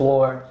every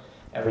floor,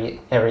 every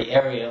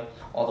area.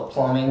 All the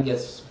plumbing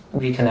gets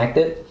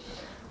reconnected.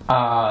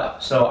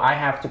 So I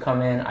have to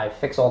come in. I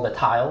fix all the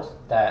tiles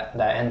that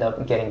end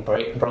up getting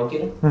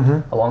broken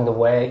along the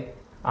way.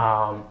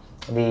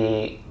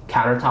 The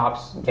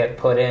countertops get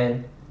put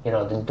in. You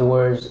know, the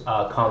doors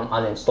come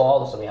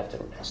uninstalled, so we have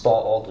to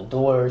install all the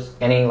doors.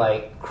 Any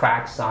like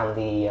cracks on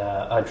the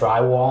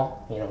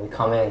drywall, you know, we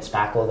come in,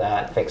 spackle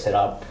that, fix it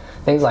up,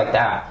 things like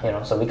that. You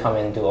know, so we come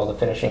in and do all the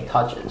finishing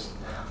touches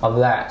of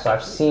that. So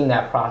I've seen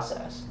that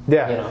process.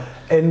 Yeah. You know,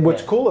 and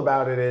what's cool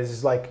about it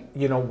is like,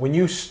 you know, when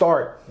you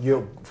start,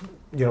 you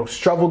know,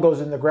 shovel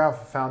goes in the ground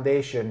for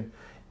foundation.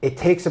 It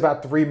takes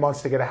about 3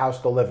 months to get a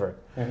house delivered.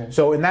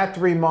 So in that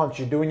 3 months,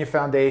 you're doing your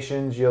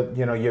foundations, you're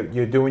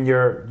doing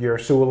your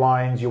sewer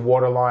lines, your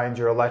water lines,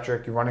 your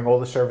electric, you're running all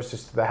the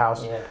services to the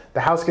house. Yeah.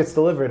 The house gets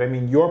delivered. I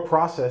mean, your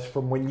process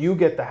from when you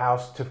get the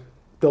house to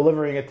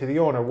delivering it to the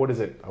owner, what is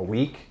it, a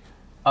week?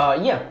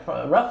 Yeah,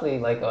 roughly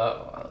like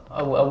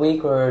a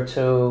week or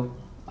two.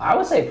 I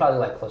would say probably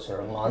like closer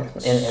to a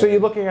month. So you're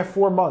looking at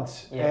 4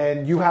 months,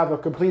 and you have a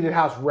completed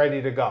house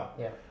ready to go.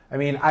 Yeah. I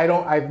mean,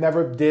 I've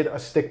never did a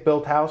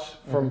stick-built house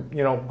from,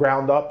 you know,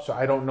 ground up, so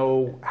I don't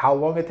know how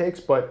long it takes,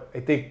 but I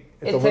think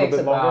it's a little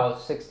bit longer. It takes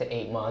about 6 to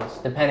 8 months,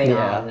 depending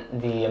on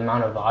the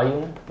amount of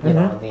volume, you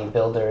know, the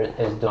builder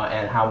is doing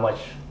and how much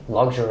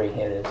luxury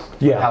it is.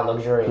 Yeah. How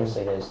luxurious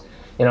it is.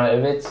 You know,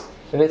 if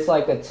it's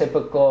like a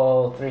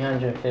typical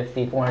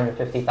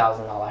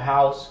 $450,000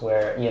 house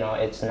where, you know,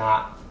 it's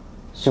not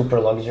super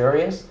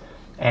luxurious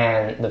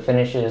and the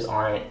finishes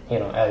aren't, you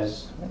know,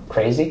 as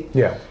crazy.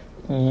 Yeah.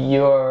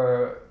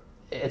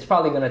 It's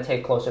probably going to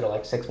take closer to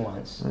like 6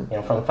 months, you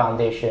know, from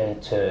foundation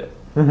to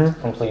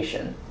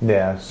completion.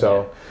 Yeah.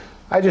 So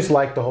I just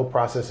like the whole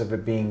process of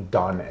it being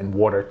done and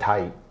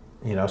watertight,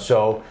 you know,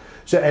 so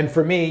and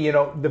for me, you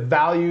know, the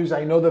values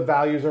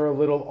are a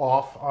little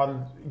off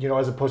on, you know,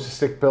 as opposed to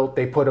stick built.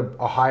 They put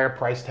a higher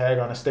price tag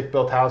on a stick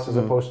built house as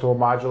opposed to a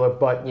modular.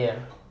 But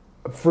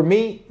for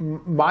me,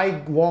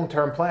 my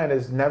long-term plan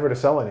is never to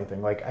sell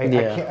anything. Like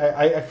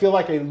I feel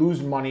like I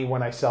lose money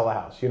when I sell a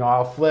house. You know,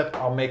 I'll flip,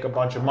 I'll make a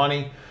bunch of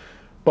money.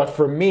 But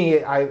for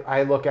me,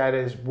 I look at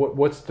it as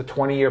what's the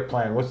 20-year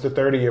plan? What's the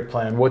 30-year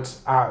plan?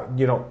 What's,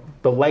 you know,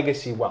 the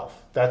legacy wealth?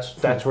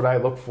 That's what I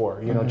look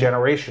for, you know,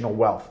 generational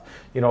wealth.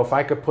 You know, if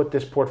I could put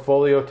this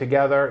portfolio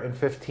together in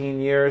 15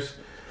 years,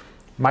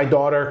 my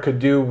daughter could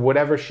do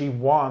whatever she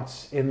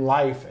wants in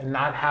life and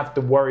not have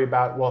to worry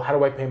about, well, how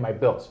do I pay my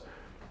bills?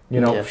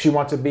 You know, if she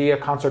wants to be a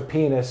concert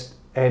pianist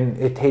and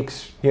it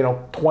takes, you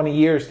know, 20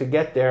 years to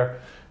get there,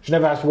 she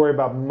never has to worry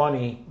about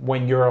money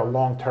when you're a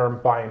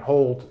long-term buy and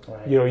hold.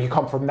 Right. You know, you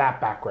come from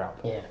that background.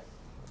 Yeah.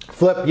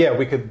 Flip,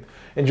 we could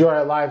enjoy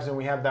our lives and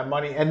we have that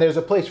money. And there's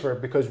a place for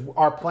it because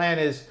our plan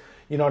is,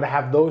 you know, to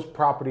have those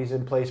properties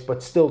in place,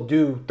 but still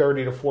do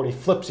 30 to 40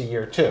 flips a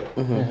year too.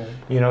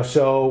 You know,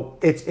 so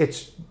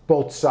it's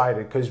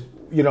both-sided because,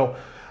 you know,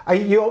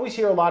 you always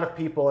hear a lot of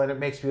people, and it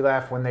makes me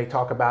laugh when they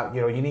talk about,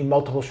 you know, you need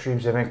multiple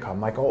streams of income,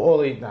 like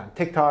on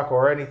TikTok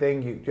or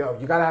anything. You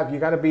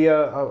gotta be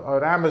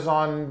an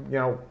Amazon, you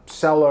know,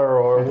 seller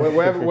or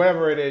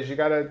whatever it is. You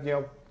gotta, you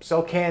know,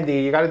 sell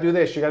candy. You gotta do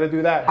this. You gotta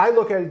do that. I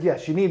look at it,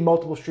 yes, you need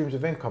multiple streams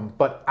of income,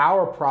 but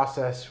our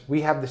process,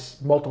 we have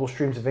this multiple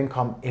streams of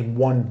income in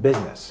one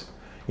business.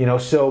 You know,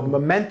 so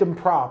Momentum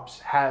Props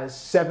has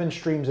 7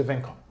 streams of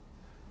income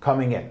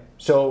coming in.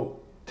 So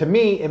to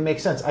me, it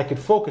makes sense. I could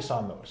focus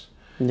on those.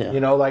 Yeah.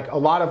 You know, like a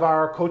lot of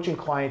our coaching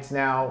clients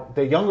now,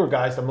 the younger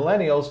guys, the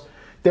millennials,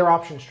 they're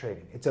options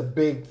trading. It's a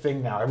big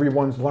thing now.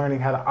 Everyone's learning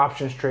how to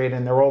options trade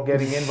and they're all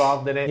getting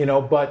involved in it, you know,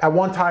 but at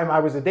one time I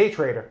was a day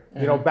trader.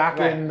 You know,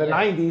 back in the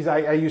 90s,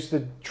 I used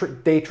to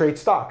day trade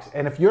stocks.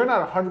 And if you're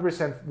not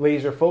 100%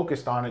 laser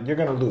focused on it, you're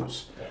going to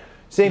lose.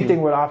 Same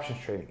thing with options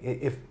trading.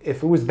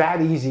 If it was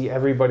that easy,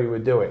 everybody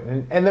would do it.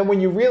 And then when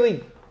you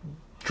really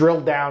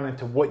drill down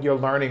into what you're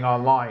learning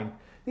online,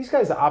 these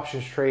guys are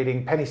options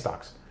trading penny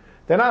stocks.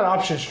 They're not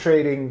options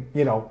trading,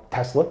 you know,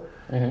 Tesla.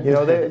 You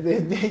know,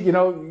 you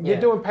know, you're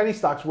doing penny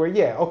stocks where,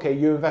 you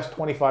invest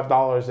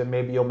 $25 and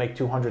maybe you'll make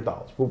 $200.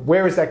 Well,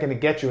 where is that going to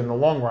get you in the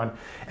long run?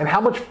 And how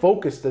much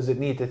focus does it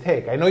need to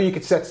take? I know you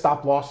could set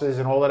stop losses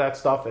and all of that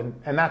stuff, and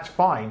that's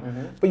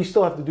fine, but you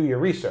still have to do your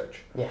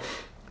research.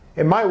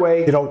 In my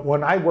way, you know,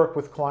 when I work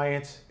with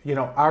clients, you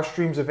know, our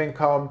streams of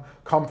income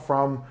come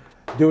from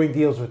doing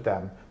deals with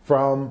them,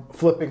 from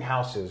flipping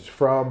houses,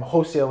 from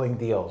wholesaling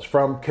deals,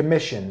 from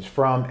commissions,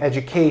 from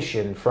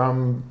education,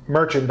 from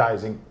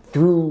merchandising,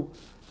 through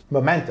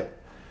Momentum.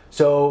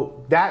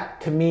 So that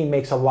to me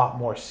makes a lot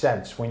more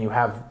sense when you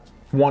have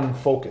one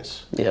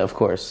focus. Yeah, of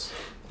course.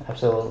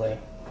 Absolutely.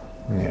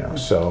 You know,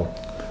 so,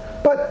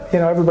 but you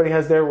know, everybody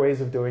has their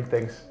ways of doing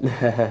things.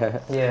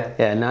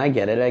 Yeah, no, I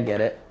get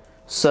it.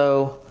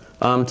 So,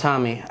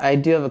 Tommy, I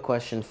do have a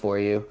question for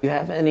you. Do you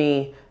have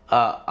any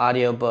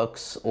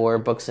audiobooks or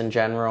books in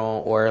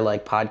general or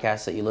like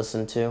podcasts that you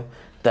listen to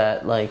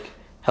that like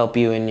help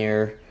you in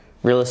your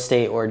real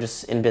estate or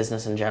just in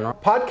business in general?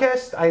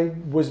 Podcast,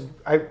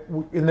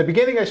 in the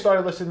beginning I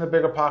started listening to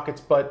Bigger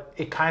Pockets, but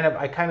I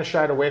kind of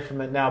shied away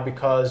from it now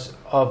because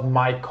of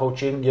my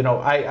coaching. You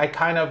know,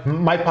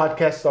 my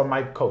podcasts are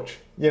my coach.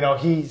 You know,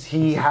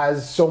 he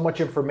has so much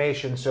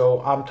information,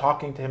 so I'm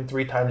talking to him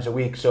 3 times a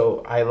week,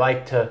 so I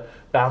like to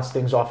bounce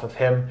things off of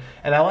him.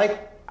 And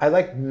I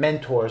like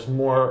mentors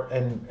more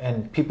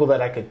and people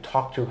that I could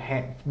talk to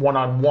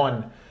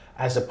one-on-one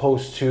as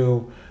opposed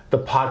to the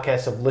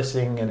podcast of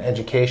listening and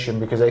education,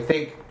 because I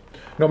think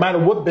no matter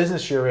what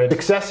business you're in,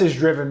 success is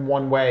driven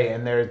one way,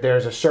 and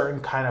there's a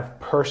certain kind of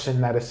person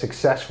that is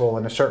successful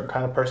and a certain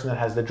kind of person that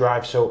has the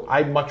drive. So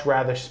I'd much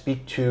rather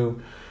speak to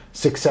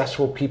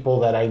successful people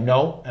that I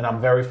know, and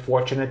I'm very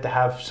fortunate to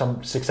have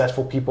some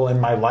successful people in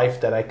my life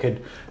that I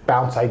could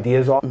bounce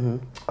ideas off.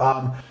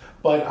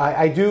 But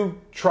I do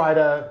try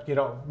to, you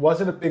know,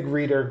 wasn't a big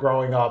reader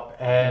growing up,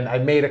 and I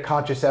made a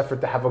conscious effort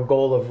to have a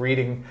goal of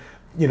reading,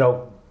 you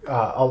know,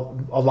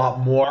 a lot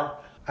more.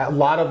 A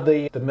lot of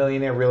the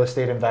Millionaire Real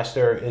Estate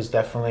Investor is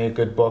definitely a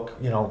good book.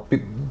 You know,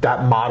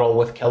 that model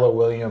with Keller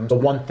Williams. The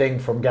One Thing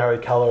from Gary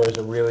Keller is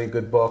a really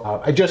good book.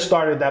 I just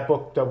started that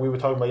book that we were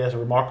talking about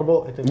yesterday,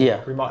 Remarkable. I think. Yeah.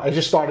 I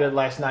just started it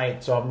last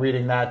night, so I'm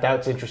reading that.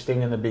 That's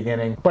interesting in the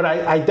beginning. But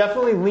I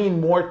definitely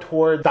lean more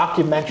toward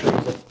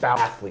documentaries about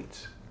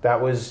athletes. That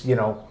was, you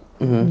know,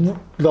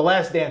 The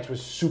Last Dance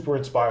was super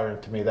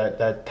inspiring to me.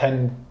 That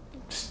 10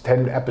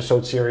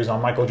 episode series on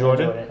Michael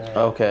Jordan.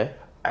 Okay.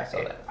 I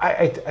saw that.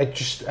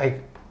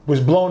 was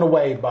blown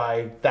away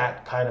by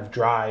that kind of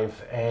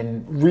drive.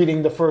 And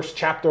reading the first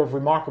chapter of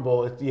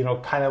Remarkable, it, you know,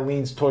 kind of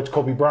leans towards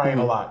Kobe Bryant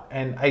a lot.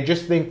 And I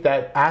just think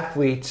that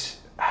athletes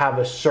have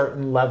a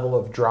certain level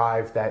of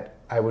drive that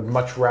I would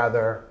much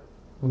rather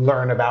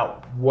learn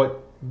about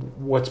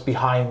what's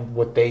behind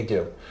what they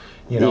do,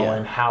 you know,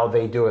 and how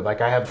they do it.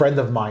 Like I have a friend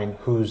of mine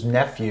whose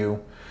nephew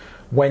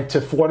went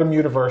to Fordham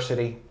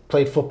University,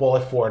 played football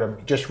at Fordham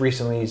just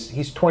recently.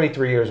 He's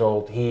 23 years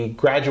old. He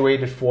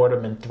graduated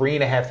Fordham in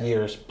 3.5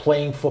 years,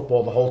 playing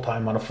football the whole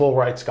time on a full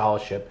ride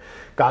scholarship,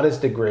 got his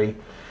degree.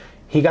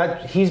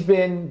 He's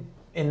been,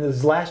 in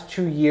his last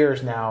 2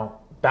 years now,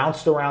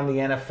 bounced around the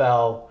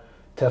NFL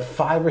to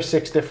 5 or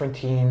 6 different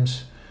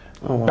teams,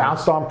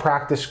 bounced on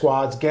practice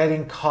squads,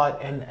 getting cut.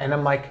 And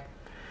I'm like,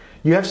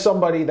 you have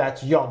somebody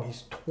that's young,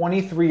 he's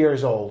 23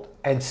 years old,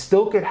 and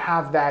still could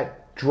have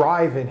that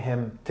drive in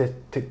him to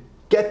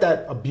get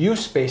that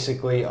abuse,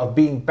 basically, of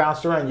being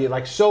bounced around. You're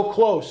like so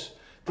close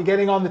to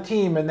getting on the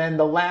team, and then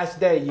the last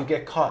day you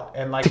get cut.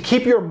 And like, to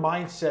keep your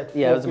mindset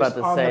focused I was about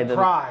to say the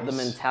prize, the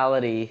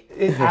mentality.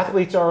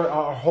 Athletes are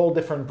a whole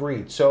different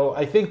breed. So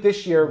I think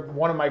this year,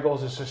 one of my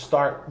goals is to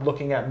start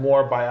looking at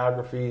more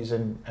biographies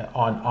and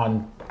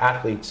on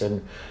athletes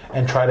and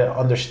try to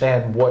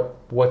understand what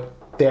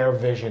their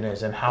vision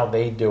is and how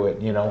they do it,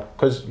 you know,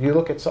 because you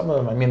look at some of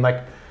them. I mean,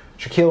 like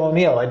Shaquille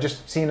O'Neal, I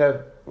just seen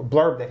a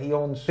blurb that he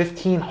owns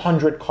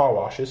 1,500 car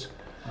washes.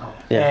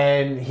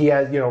 And he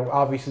has, you know,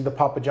 obviously the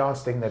Papa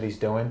John's thing that he's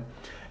doing.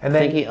 And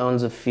then I think he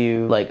owns a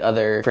few like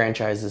other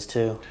franchises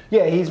too.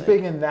 Yeah, he's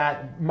big in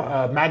that.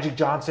 Magic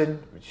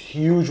Johnson,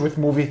 huge with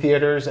movie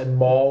theaters and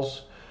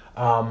malls.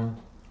 And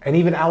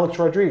even Alex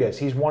Rodriguez,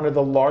 he's one of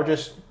the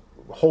largest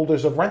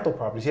holders of rental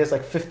properties. He has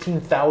like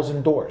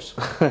 15,000 doors.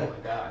 Oh my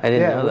God. I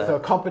didn't know that. With a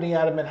company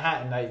out of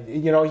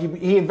Manhattan. You know,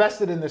 he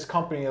invested in this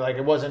company like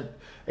it wasn't,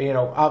 you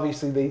know,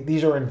 obviously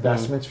these are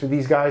investments for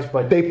these guys,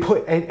 but they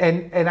put,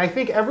 and I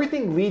think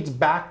everything leads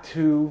back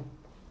to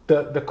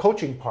the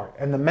coaching part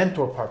and the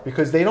mentor part,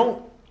 because they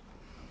don't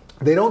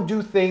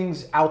do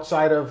things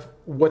outside of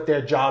what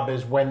their job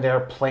is when they're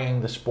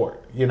playing the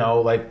sport. You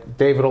know, like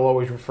David will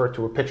always refer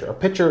to a pitcher. A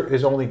pitcher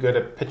is only good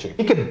at pitching.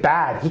 He could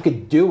bat, he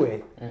could do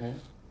it,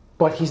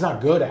 but he's not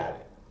good at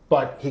it.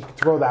 But he could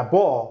throw that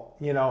ball,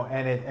 you know,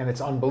 and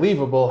it's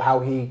unbelievable how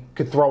he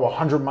could throw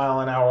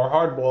 100-mile-an-hour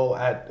hard ball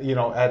at, you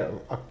know, at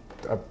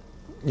a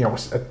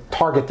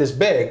target this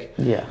big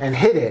and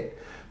hit it.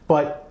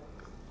 But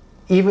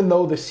even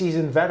though the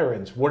seasoned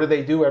veterans, what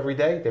do every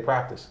day? They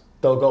practice.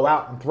 They'll go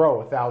out and throw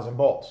 1,000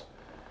 balls.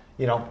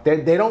 You know,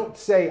 they don't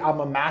say I'm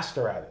a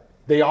master at it.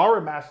 They are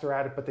a master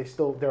at it, but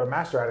they're a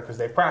master at it because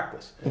they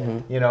practice.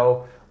 You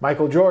know,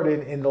 Michael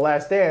Jordan in The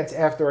Last Dance,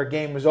 after a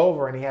game was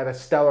over and he had a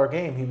stellar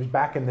game, he was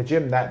back in the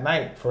gym that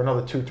night for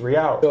another 2-3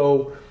 hours.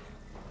 So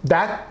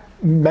that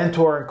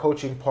mentor and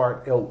coaching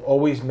part, it'll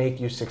always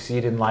make you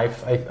succeed in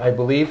life, I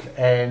believe,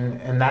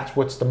 and that's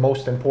what's the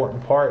most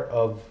important part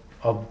of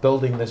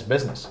building this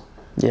business.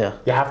 Yeah,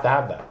 you have to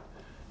have that.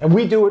 And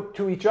we do it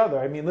to each other.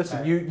 I mean,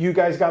 listen, you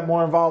guys got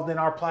more involved in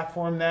our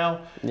platform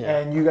now,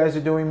 and you guys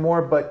are doing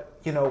more. But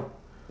you know,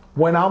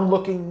 when I'm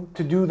looking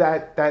to do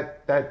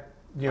that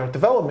you know,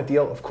 development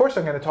deal, of course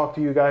I'm going to talk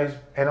to you guys,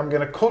 and I'm going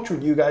to coach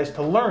with you guys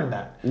to learn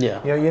that.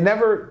 Yeah, you know, you're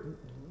never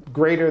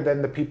greater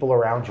than the people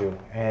around you,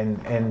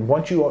 and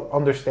once you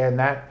understand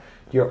that,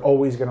 you're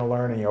always going to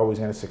learn and you're always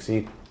going to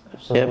succeed.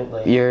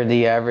 Absolutely. Yep. You're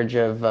the average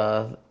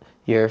of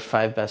your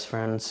 5 best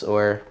friends,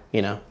 or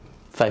you know,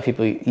 5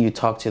 people you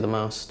talk to the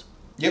most.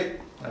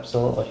 Yep,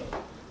 absolutely.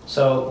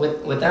 So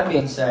with that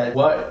being said,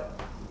 what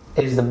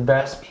is the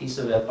best piece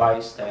of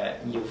advice that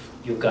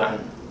you've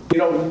gotten? You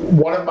know,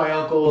 one of my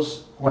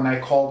uncles, when I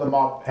called him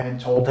up and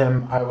told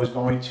him I was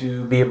going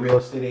to be a real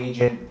estate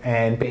agent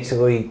and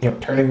basically, you know,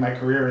 turning my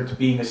career into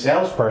being a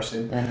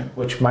salesperson,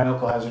 which my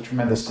uncle has a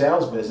tremendous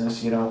sales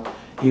business, you know,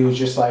 he was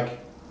just like,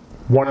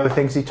 one of the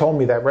things he told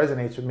me that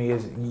resonates with me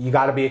is you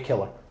got to be a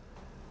killer.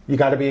 You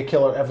got to be a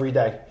killer every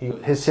day.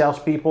 His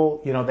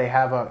salespeople, you know, they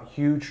have a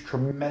huge,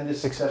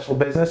 tremendous, successful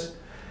business.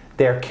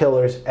 They're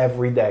killers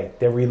every day.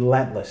 They're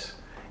relentless.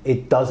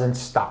 It doesn't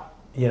stop.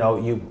 You know,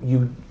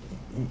 you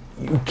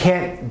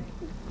can't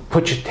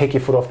take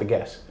your foot off the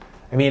gas.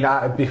 I mean,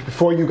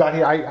 before you got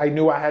here, I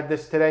knew I had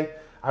this today.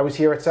 I was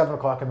here at 7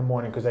 o'clock in the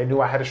morning because I knew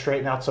I had to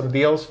straighten out some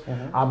deals.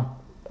 I'm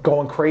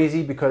going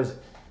crazy because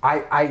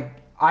I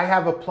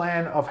have a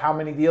plan of how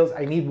many deals.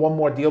 I need one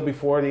more deal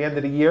before the end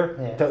of the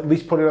year to at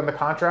least put it on the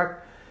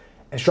contract.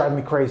 It's driving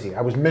me crazy.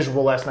 I was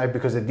miserable last night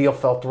because the deal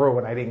fell through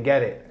and I didn't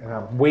get it, and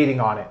I'm waiting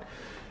on it.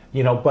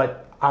 You know,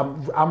 but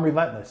I'm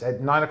relentless. At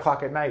 9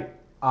 o'clock at night,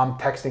 I'm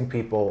texting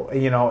people,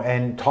 you know,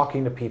 and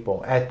talking to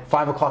people. At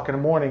 5 o'clock in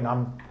the morning,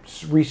 I'm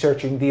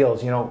researching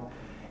deals. You know,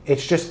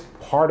 it's just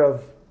part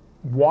of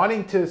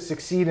wanting to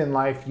succeed in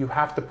life. You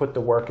have to put the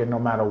work in no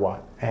matter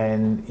what.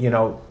 And, you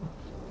know,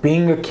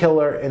 being a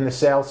killer in the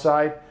sales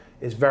side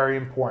is very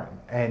important.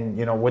 And,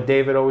 you know, what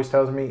David always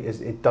tells me is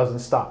it doesn't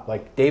stop.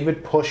 Like,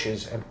 David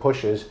pushes and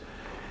pushes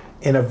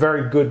in a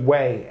very good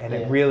way, and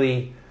it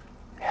really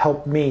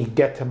helped me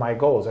get to my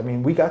goals. I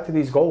mean, we got to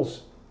these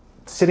goals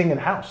sitting in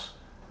house.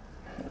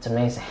 It's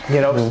amazing.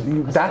 You know,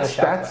 Mm-hmm.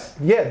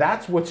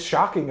 that's what's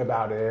shocking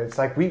about it. It's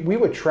like we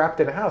were trapped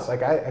in a house.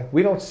 Like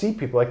we don't see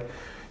people like,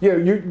 you know,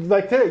 you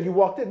like today you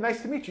walked in,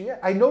 nice to meet you. Yeah,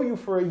 I know you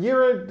for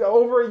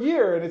over a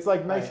year, and it's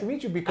like nice to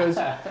meet you because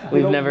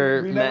we've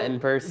never met in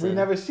person. We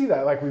never see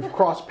that. Like we've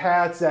crossed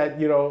paths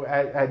at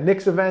at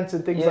Knicks events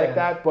and things like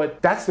that. But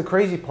that's the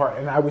crazy part,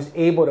 and I was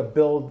able to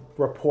build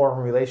rapport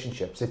and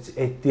relationships.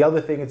 The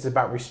other thing, it's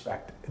about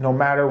respect. No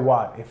matter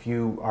what, if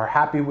you are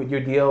happy with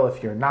your deal,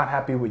 if you're not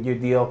happy with your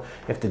deal,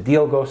 if the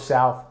deal goes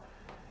south,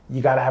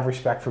 you got to have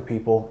respect for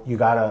people. You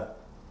got to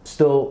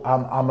still.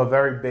 I'm a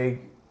very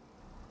big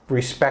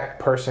respect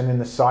person in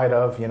the side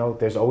of,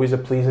 there's always a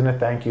please and a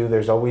thank you.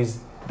 There's always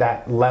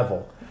that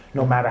level.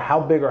 No matter how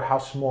big or how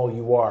small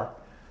you are,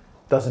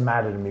 doesn't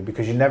matter to me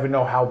because you never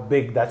know how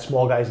big that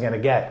small guy's going to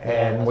get.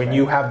 And when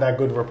you have that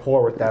good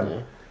rapport with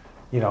them,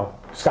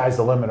 sky's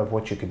the limit of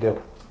what you could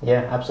do.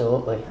 Yeah,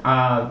 absolutely.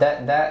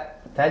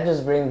 That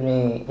just brings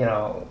me,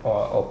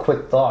 a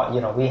quick thought.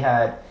 We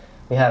had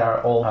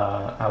our old,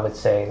 I would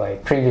say,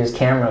 like previous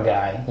camera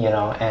guy,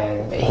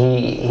 and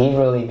he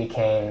really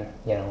became,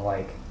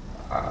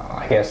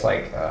 I guess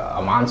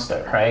a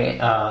monster, right?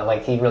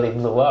 Like he really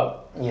blew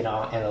up, in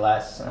the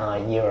last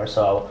year or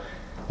so,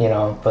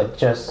 but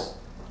just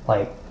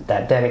like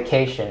that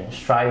dedication,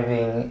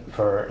 striving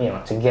for,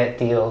 to get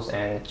deals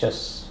and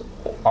just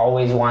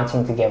always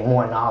wanting to get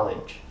more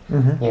knowledge,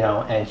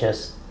 and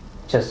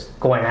just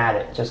going at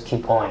it, just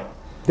keep going.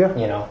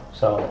 Yeah.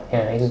 So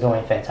he's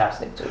doing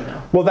fantastic too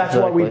now. Well, that's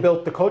why we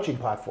built the coaching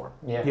platform.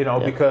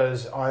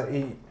 Because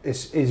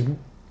is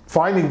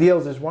finding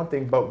deals is one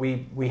thing, but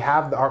we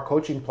have our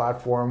coaching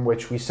platform,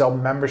 which we sell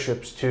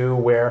memberships to,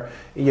 where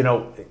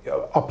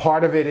a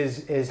part of it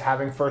is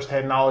having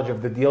firsthand knowledge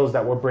of the deals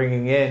that we're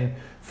bringing in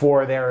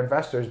for their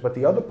investors, but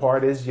the other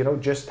part is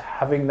just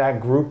having that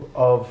group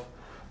of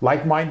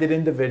like-minded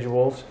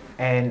individuals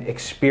and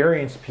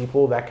experienced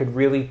people that could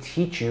really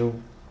teach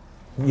you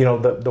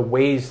the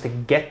ways to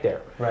get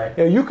there. Right.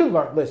 You can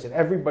learn. Listen,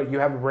 everybody, you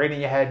have a brain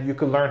in your head. You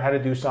can learn how to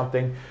do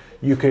something.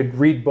 You could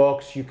read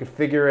books. You could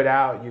figure it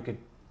out. You could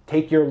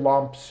take your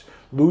lumps,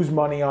 lose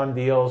money on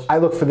deals. I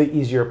look for the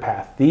easier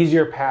path. The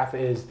easier path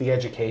is the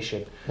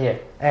education. Yeah.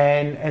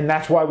 And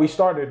that's why we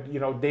started,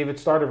 David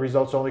started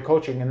Results Only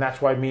Coaching, and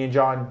that's why me and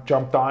John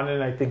jumped on,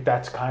 and I think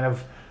that's kind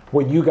of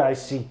what you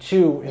guys see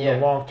too in the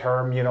long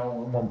term,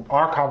 when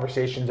our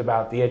conversations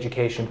about the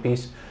education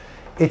piece.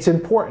 It's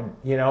important,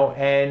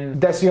 and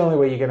that's the only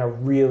way you're going to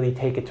really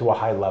take it to a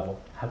high level.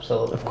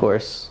 Absolutely. Of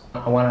course.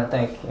 I want to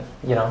thank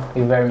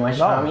you very much,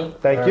 Tommy.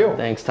 Thank you.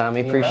 Thanks,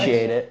 Tommy.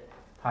 Appreciate it.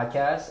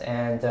 Podcast,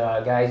 and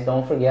guys,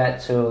 don't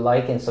forget to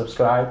like and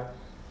subscribe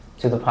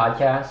to the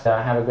podcast.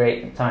 Have a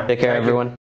great time. Take care, everyone.